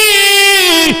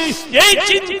 এই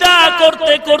চিন্তা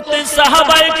করতে করতে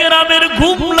সাহাবায়ে কেরামের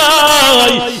ঘুম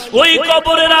নাই। ওই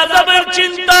কবরের আযাবের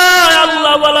চিন্তায়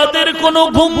আল্লাহ ওয়ালাদের কোনো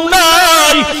ঘুম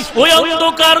নাই। ওই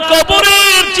অন্ধকার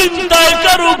কবরের চিন্তায়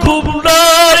কারো ঘুম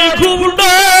নাই, ঘুম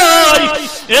নাই।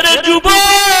 এরে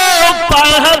যুবক,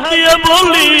 পায়ে হাত দিয়ে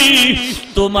বলি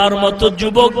তোমার মতো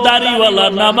যুবক দাড়িওয়ালা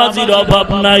নামাজির অভাব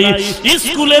নাই।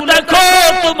 স্কুলে দেখো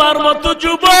তোমার মতো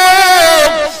যুবক,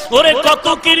 ওরে কত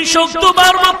কৃষক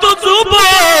তোমার মতো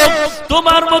যুবক,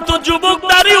 তোমার মতো যুবক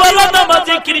দাড়িওয়ালা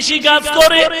নামাজি কৃষি কাজ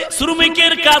করে,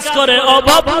 শ্রমিকের কাজ করে,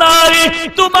 অভাব নাই।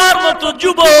 তোমার মতো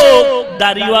যুবক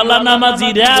দাড়িওয়ালা নামাজি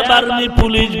র‍্যাব, আর্মি,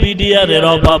 পুলিশ, বিডিআরের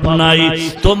অভাব নাই।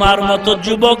 তোমার মতো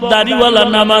যুবক দাড়িওয়ালা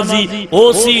নামাজি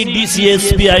ওসি, ডিসি,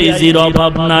 এসপি, আইজির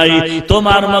অভাব নাই।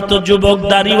 তোমার মতো যুবক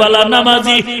দাড়িওয়ালা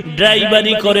নামাজি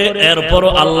ড্রাইভারি করে, এরপর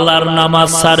আল্লাহর নামাজ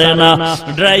ছাড়ে না।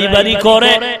 ড্রাইভারি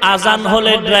করে, আজান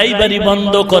হলে ড্রাইভারি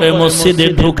বন্ধ করে মসজিদে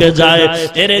ঢুকে যায়।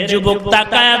 এরে যুবক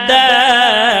তাকায়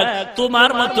দেখ,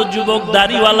 তোমার মতো যুবক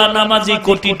দাড়িওয়ালা নামাজি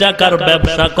কোটি টাকার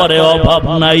ব্যবসা করে, অভাব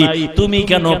নাই। তুমি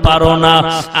কেন পারো না?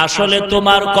 আসলে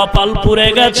তোমার কপাল পুড়ে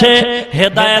গেছে,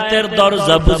 হেদায়েতের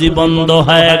দরজা বুঝি বন্ধ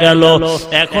হয়ে গেল।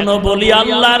 এখনো বলি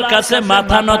আল্লাহর কাছে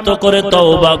মাথা নত করে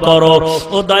তওবা করো।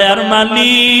 ও দয়ার মালিক,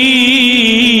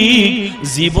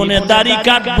 জীবনে দাড়ি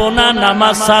কাটবো না,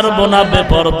 নামাজ ছাড়বো না,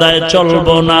 বেপরদায়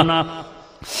চলবো না।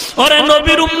 ওরে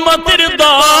নবীর উম্মতের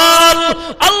দল,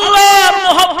 আল্লাহর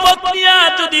মোহাব্বত নিয়ে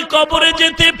যদি কবরে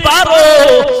যেতে পারো,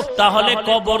 তাহলে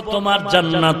কবর তোমার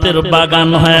জান্নাতের বাগান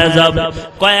হয়ে যাবে।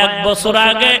 কয়েক বছর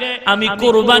আগে আমি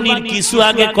কোরবানির কিছু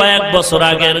আগে, কয়েক বছর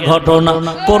আগের ঘটনা,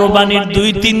 কোরবানির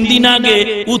 2-3 দিন আগে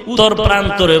উত্তর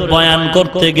প্রান্তরে বয়ান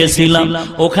করতে গেছিলাম।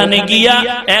 ওখানে গিয়া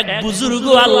এক বুজুর্গ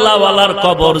আল্লাহওয়ালার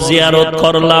কবর জিয়ারত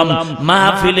করলাম,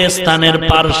 মাহফিলে স্থানের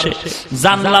পার্শ্বে।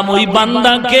 জানলাম ওই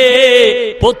বান্দাকে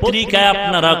পত্রিকায়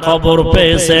আপনারা খবর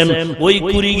পেয়েছেন, ওই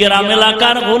কুড়িগ্রাম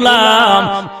এলাকার গোলাম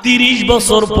 30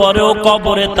 বছর পরেও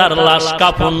কবরে তার লাশ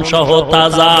কাফন সহ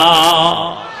তাজা।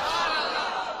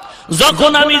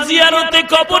 যখন আমি জিয়ারতে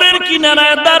কবরের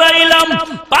কিনারায় দাঁড়াইলাম,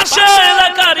 পাশে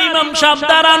এলাকার ইমাম সাহেব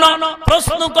দাঁড়ানো।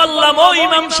 প্রশ্ন করলাম, ও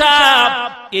ইমাম সাহেব,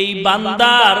 এই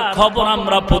বান্দার খবর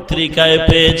আমরা পত্রিকায়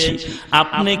পেয়েছি,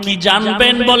 আপনি কি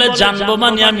জানবেন? বলে জানবো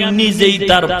মানে আমি নিজেই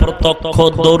তার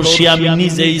প্রত্যক্ষদর্শী, আমি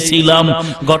নিজেই ছিলাম।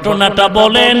 ঘটনাটা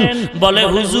বলেন। বলে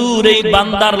হুজুর, এই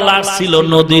বান্দার লাশ ছিল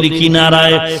নদীর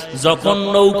কিনারায়। যখন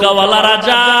নৌকাওয়ালারা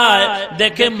যায়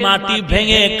দেখে মাটি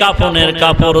ভেঙে কাফনের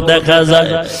কাপড় দেখা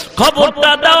যায়।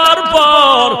 খবরটা দেওয়ার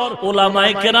পর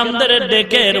উলামায়ে কেরামদের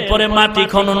ডেকে এরপরে মাটি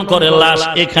খনন করে লাশ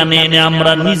এখানে এনে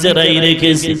আমরা নিজেরাই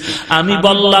রেখেছি। আমি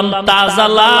বললাম তাজা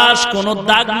লাশ, কোনো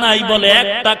দাগ নাই। বলে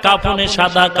একটা কাফনে,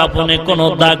 সাদা কাফনে কোনো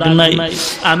দাগ নাই।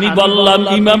 আমি বললাম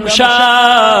ইমাম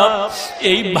সাহেব,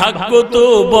 এই ভাগ্য তো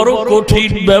বড়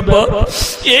কঠিন ব্যাপার।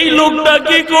 এই লোকটা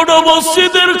কি কোনো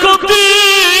মসজিদের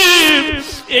খতিব,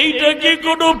 এইটা কি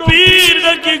কোনো পীর,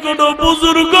 নাকি কোনো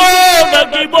বুজুর্গ,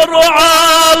 নাকি বড়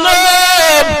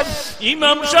আলেম?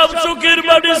 ইমাম সাহেব চোখের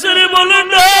পানি ছেড়ে বলে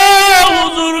না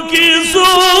হুজুর, কিছু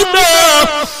না,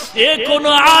 এ কোন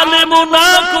আলেমও না,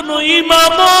 কোন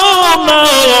ইমামও না।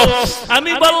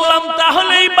 আমি বললাম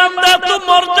তাহলে এই বান্দা তো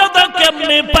মর্যাদা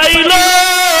কেমনে পাইল?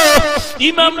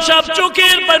 ইমাম সাহেব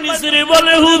চোখের পানি ছেড়ে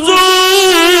বলে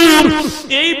হুজুর,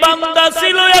 এই বান্দা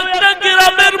ছিল একটা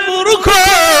গ্রামের মূর্খ।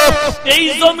 এই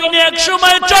জমিনে এক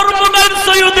সময় চরমনার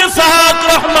সৈয়দ সাহাক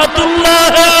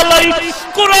রহমাতুল্লাহ আলাইহি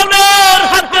কোরআনের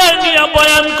হাতে নিয়ে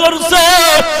বয়ান করছে।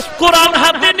 কোরআন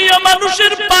হাতে নিয়ে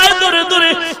মানুষের পায়ে ধরে ধরে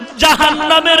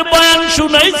জাহান্নামের বয়ান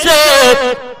শুনাইছে।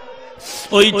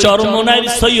 ওই চরমনার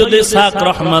সৈয়দ সাহাক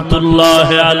রহমাতুল্লাহ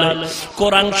আলাইহি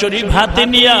কোরআন শরীফ হাতে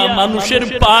নিয়ে মানুষের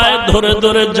পায়ে ধরে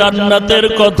ধরে জান্নাতের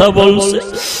কথা বলছে।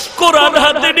 কোরআন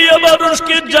হাতে নিয়ে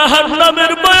মানুষকে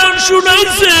জাহান্নামের বয়ান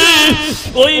শুনাইছে।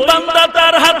 ওই বান্দা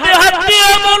তার হাতে হাত দিয়ে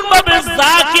এমন ভাবে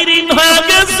জাকিরিন হয়ে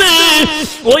গেছে।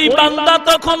 ওই বান্দা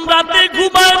তখন রাতে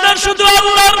ঘুমায় না, শুধু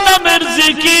আল্লাহর নামের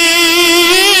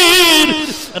জিকির।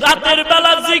 রাতের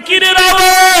বেলা জিকিরের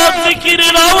আওয়াজ,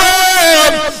 জিকিরের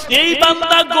আওয়াজ। এই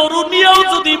বান্দা গরু নিয়েও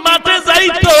যদি মাঠে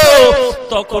যাইতো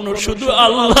তখন শুধু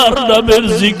আল্লাহর নামের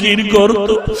জিকির করত।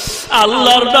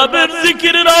 আল্লাহর নামের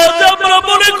জিকিরের আওয়াজ আমরা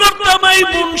মনে করতাম এই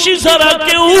মুন্সি ছাড়া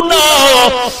কেউ না।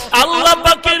 আল্লাহ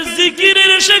পাকের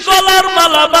জিকিরের সে গলার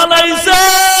মালা বানাইছে।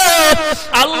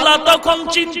 আল্লাহ তখন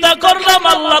চিন্তা করলাম,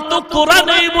 আল্লাহ তো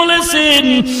কোরআনেই বলেছেন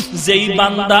যেই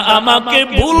বান্দা আমাকে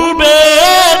ভুলবে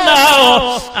না,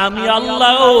 আমি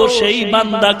আল্লাহ সেই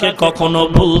বান্দাকে কখনো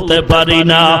ভুলতে পারি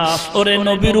না। ওরে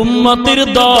নবীর উম্মতের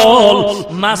দল,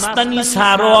 মাস্তানি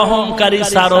সারো, অহংকারী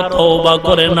সারো, তওবা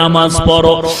করে নামাজ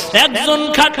পড়ো। একজন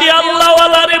খাঁটি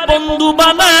আল্লাহওয়ালারে বন্ধু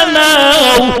বানায়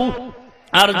নাও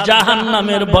আর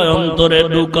জাহান্নামের ভয়ন্তরে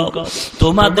ঢুকাও।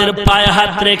 তোমাদের পায়ে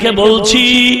হাত রেখে বলছি,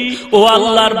 ও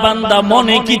আল্লাহর বান্দা,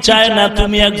 মনে কি চায় না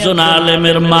তুমি একজন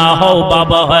আলেমের মা হও,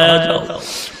 বাবা হয়ে যাও,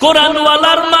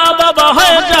 কোরআনওয়ালার মা বাবা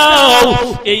হয়ে যাও।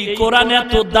 এই কোরআন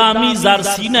এত দামি, যার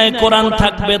সিনায় কোরআন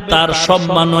থাকবে তার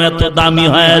সম্মানও এত দামি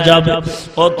হয়ে যাবে।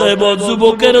 অতএব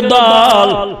যুবকের দল,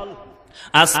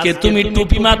 আজকে তুমি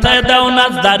টুপি মাথায় দাও না,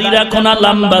 দাড়ি রাখো না,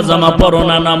 লম্বা জামা পরো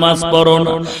না, নামাজ পড়ো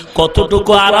না,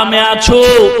 কতটুকু আরামে আছো?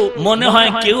 মনে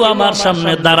হয় কেউ আমার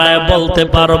সামনে দাঁড়ায় বলতে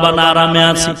পারবা না আরামে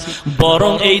আছি।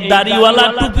 বরং এই দাড়িওয়ালা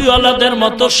টুপিওয়ালাদের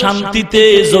মতো শান্তিতে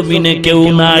জমিনে কেউ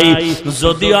নাই।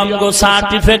 যদিও আমগো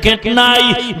সার্টিফিকেট নাই,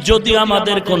 যদিও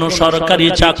আমাদের কোনো সরকারি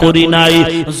চাকরি নাই,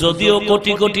 যদিও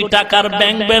কোটি কোটি টাকার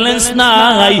ব্যাংক ব্যালেন্স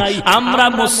নাই, আমরা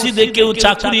মসজিদে কেউ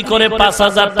চাকরি করে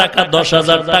 5,000 টাকা,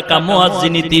 10,000 টাকা, মুয়াজ্জিন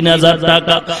 3,000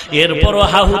 টাকা, এরপরও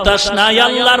হাহুতাশ নাই।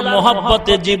 আল্লাহর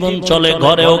মহব্বতে জীবন চলে,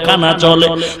 ঘরেও খানা চলে,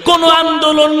 কোনো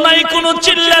আন্দোলন নাই, কোনো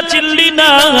চিল্লা চিল্লি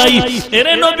নাই।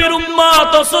 এরে নবীর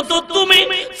উম্মত, অথচ তুমি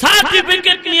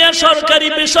সার্টিফিকেট নিয়ে সরকারি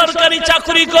বেসরকারি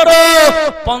চাকরি করো,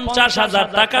 50,000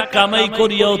 টাকা কামাই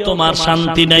করিয়াও তোমার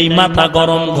শান্তি নাই, মাথা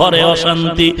গরম, ঘরে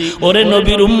অশান্তি। ওরে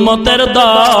নবীর উম্মতের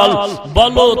দল,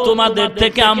 বলো তোমাদের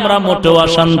থেকে আমরা মোটেও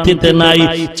অশান্তিতে নাই।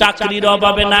 চাকরির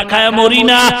অভাবে না খায় মরি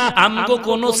না, আমগো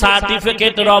কোনো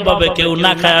সার্টিফিকেটের অভাবে কেউ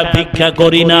না খায় ভিক্ষা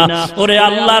করি না। ওরে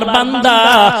আল্লাহর বান্দা,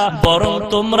 বরং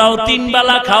তোমরাও 3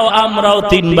 বেলা খাও, আমরাও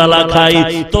 3 বেলা খাই,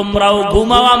 তোমরাও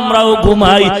ঘুমাও, আমরাও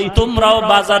ঘুমাই, তোমরাও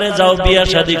বাজারে যাও, বিয়ে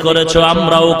শাদী করেছো,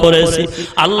 আমরাও করেছি।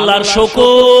 আল্লাহর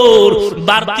শুকর,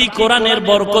 বাড়তি কোরআনের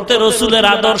বরকতে, রাসূলের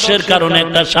আদর্শের কারণে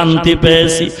একটা শান্তি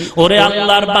পেয়েছি। ওরে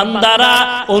আল্লাহর বান্দারা,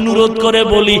 অনুরোধ করে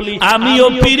বলি, আমিও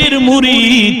পীরের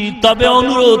মুরিদ, তবে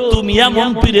অনুরোধ তুমি এমন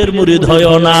পীরের মুরিদ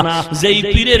হয়ো না যেই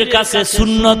পীরের কাছে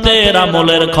সুন্নতের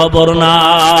আমলের খবর না।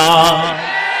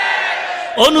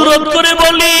 অনুরোধ করে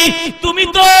বলি, তুমি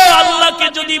তো আল্লাহকে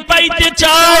যদি পাইতে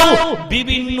চাও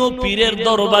বিভিন্ন পীরের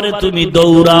দরবারে তুমি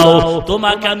দৌড়াও।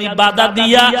 তোমাকে আমি বাধা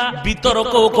দিয়া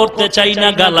বিতর্ক করতে চাই না,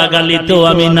 গালাগালিতেও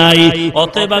আমি নাই।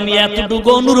 অতএব আমি এতটুকু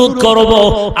অনুরোধ করব,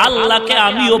 আল্লাহকে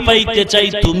আমিও পাইতে চাই,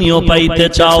 তুমিও পাইতে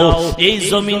চাও। এই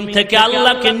জমিন থেকে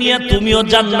আল্লাহকে নিয়ে তুমিও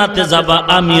জান্নাতে যাবা,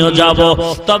 আমিও যাব।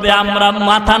 তবে আমরা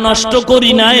মাথা নষ্ট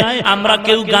করি নাই, আমরা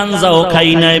কেউ গাঞ্জাও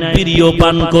খাই নাই, বিড়িও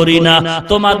পান করি না।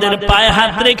 তোমাদের পায়ে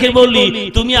হাত রেখে বলি,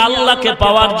 তুমি আল্লাহকে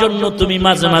পাওয়ার জন্য তুমি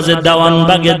মাঝে মাঝে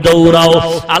দেওয়ানবাগে দৌড়াও।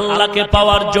 আল্লাহকে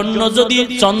পাওয়ার জন্য যদি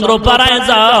চন্দ্রপাড়ায়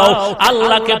যাও,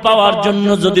 আল্লাহকে পাওয়ার জন্য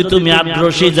যদি তুমি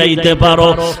আদ্রসি যাইতে পারো,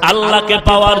 আল্লাহকে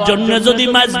পাওয়ার জন্য যদি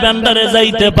মাঝবান্ডারে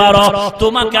যাইতে পারো,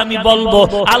 তোমাকে আমি বলবো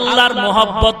আল্লাহর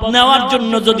মোহাব্বত নেওয়ার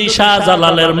জন্য যদি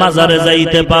শাহজালালের মাজারে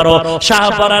যাইতে পারো,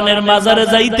 শাহপরানের মাজারে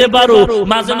যাইতে পারো,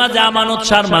 মাঝে মাঝে আমানত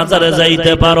শাহর মাজারে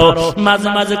যাইতে পারো, মাঝে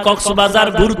মাঝে কক্সবাজার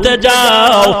ঘুরতে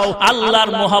যাও,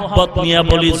 আল্লাহর মোহাব্বত নিয়ে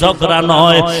বলি ঝগড়া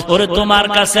নয়। ওরে তোমার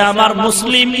কাছে আমার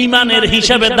মুসলিম ইমানের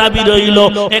হিসাবে দাবি রইল,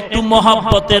 একটু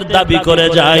মোহাব্বতের দাবি করে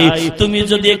যাই। তুমি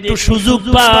যদি একটু সুযোগ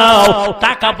পাও,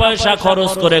 টাকা পয়সা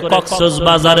খরচ করে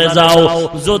কক্সবাজারে যাও।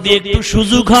 যদি একটু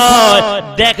সুযোগ হয়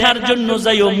দেখার জন্য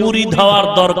যাইও, মুরিদ হওয়ার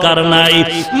দরকার নাই।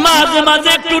 মাঝে মাঝে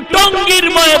একটু টঙ্গীর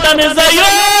ময়দানে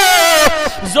যাইও।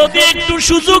 যদি একটু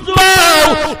সুযোগ পাও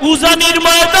উজানির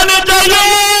ময়দানে যাইও।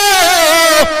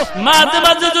 মাঝে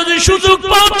মাঝে যদি সুযোগ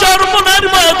পাও চরমনার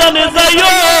ময়দানে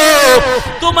যাইও।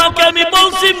 তোমাকে আমি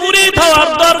বলছি মুরিদ হওয়ার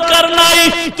দরকার নাই।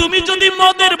 তুমি যদি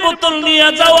মদের বোতল নিয়ে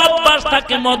যাও, অভ্যাস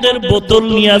থাকে মদের বোতল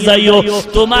নিয়ে যাইও।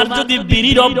 তোমার যদি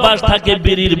বিড়ির অভ্যাস থাকে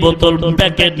বিড়ির বোতল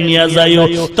প্যাকেট নিয়ে যাইও।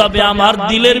 তবে আমার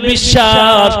দিলের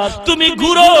বিশ্বাস, তুমি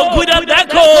ঘুরো, ঘুরে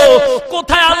দেখো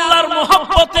কোথায় আল্লাহর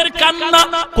মোহাব্বতের কান্না,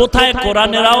 কোথায়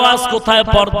কোরআনের আওয়াজ, কোথায়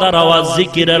পর্দার আওয়াজ,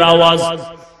 জিকিরের আওয়াজ।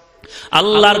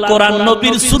 আল্লাহর কোরআন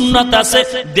নবীর সুন্নাত আছে,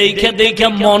 দেখে দেখে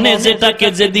মনে যেটাকে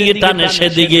যেদিকে টানে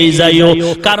সেদিকেই যাইও।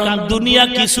 কারণ দুনিয়া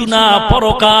কিছু না,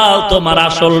 পরকাল তোমার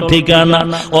আসল ঠিকানা।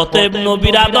 অতএব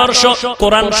নবীর আদর্শ,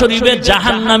 কোরআন শরীফে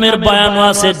জাহান্নামের বয়ানও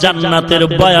আছে, জান্নাতের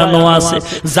বয়ানও আছে।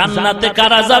 জান্নাতে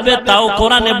কারা যাবে তাও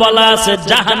কোরআনে বলা আছে,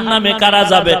 জাহান্নামে কারা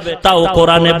যাবে তাও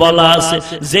কোরআনে বলা আছে।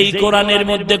 যেই কোরআনের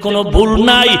মধ্যে কোনো ভুল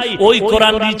নাই, ওই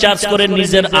কোরআন রিচার্জ করে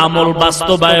নিজের আমল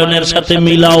বাস্তবায়নের সাথে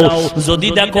মিলাও। যদি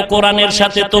দেখো কোরআনের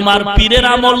সাথে তোমার পীরের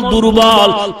আমল দুর্বল,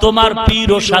 তোমার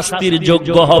পীরও শাস্তির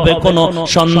যোগ্য হবে, কোনো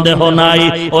সন্দেহ নাই।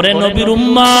 ওরে নবীর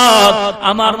উম্মত,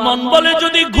 আমার মন বলে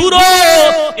যদি ঘুরো,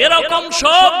 এরকম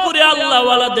সব ঘুরে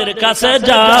আল্লাহওয়ালাদের কাছে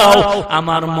যাও।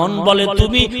 আমার মন বলে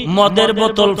তুমি মদের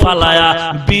বোতল ফালায়া,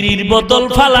 বিড়ির বোতল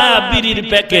ফালায়া, বিড়ির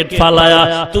প্যাকেট ফালায়া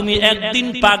তুমি একদিন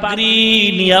পাগড়ি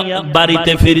নিয়ে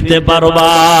বাড়িতে ফিরতে পারবা।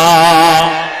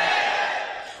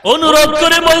 অনুরোধ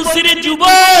করে বলছি রে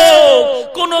যুবক,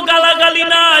 কোনো গালাগালি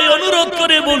নাই। অনুরোধ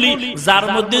করে বলি, যার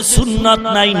মধ্যে সুন্নাত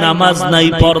নাই, নামাজ নাই,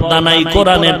 পর্দা নাই,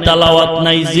 কোরআনের তেলাওয়াত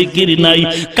নাই, জিকির নাই,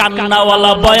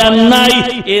 কান্নাওয়ালা বয়ান নাই,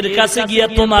 এর কাছে গিয়া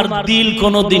তোমার দিল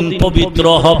কোনোদিন পবিত্র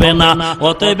হবে না।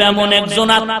 অতএব এমন একজন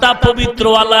আত্মা পবিত্র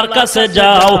আল্লাহর কাছে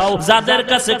যাও, যাদের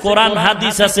কাছে কোরআন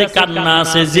হাদিস আছে, কান্না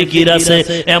আছে, জিকির আছে,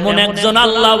 এমন একজন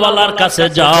আল্লাহওয়ালার কাছে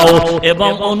যাও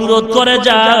এবং অনুরোধ করে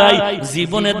যাই,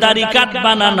 জীবনে দাড়ি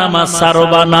কাটবা না, নামাজ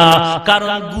ছাড়বা না।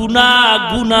 কারণ গুনাহ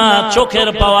গুনাহ চোখের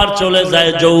পাওয়ার চলে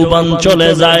যায়, যৌবন চলে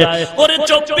যায়। ওরে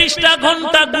 24টা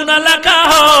ঘন্টা গুনাহ লেখা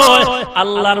হয়।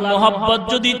 আল্লাহর মোহাব্বত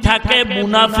যদি থাকে,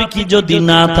 মুনাফিকি যদি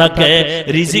না থাকে,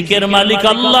 রিজিকের মালিক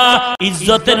আল্লাহ,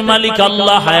 ইজ্জতের মালিক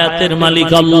আল্লাহ, হায়াতের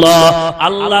মালিক আল্লাহ।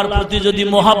 আল্লাহর প্রতি যদি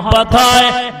মোহাব্বত হয়,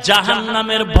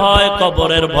 জাহান্নামের ভয়,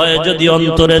 কবরের ভয় যদি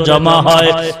অন্তরে জমা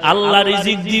হয়, আল্লাহ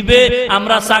রিজিক দিবে।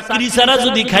 আমরা চাকরি ছাড়া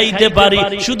যদি খাইতে পারি,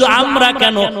 শুধু আমরা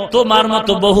কেন, তোমার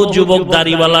মতো বহু যুবক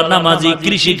দাড়িওয়ালা নামাজি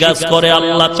কৃষি কাজ করে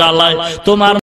আল্লাহ চালায়। তোমার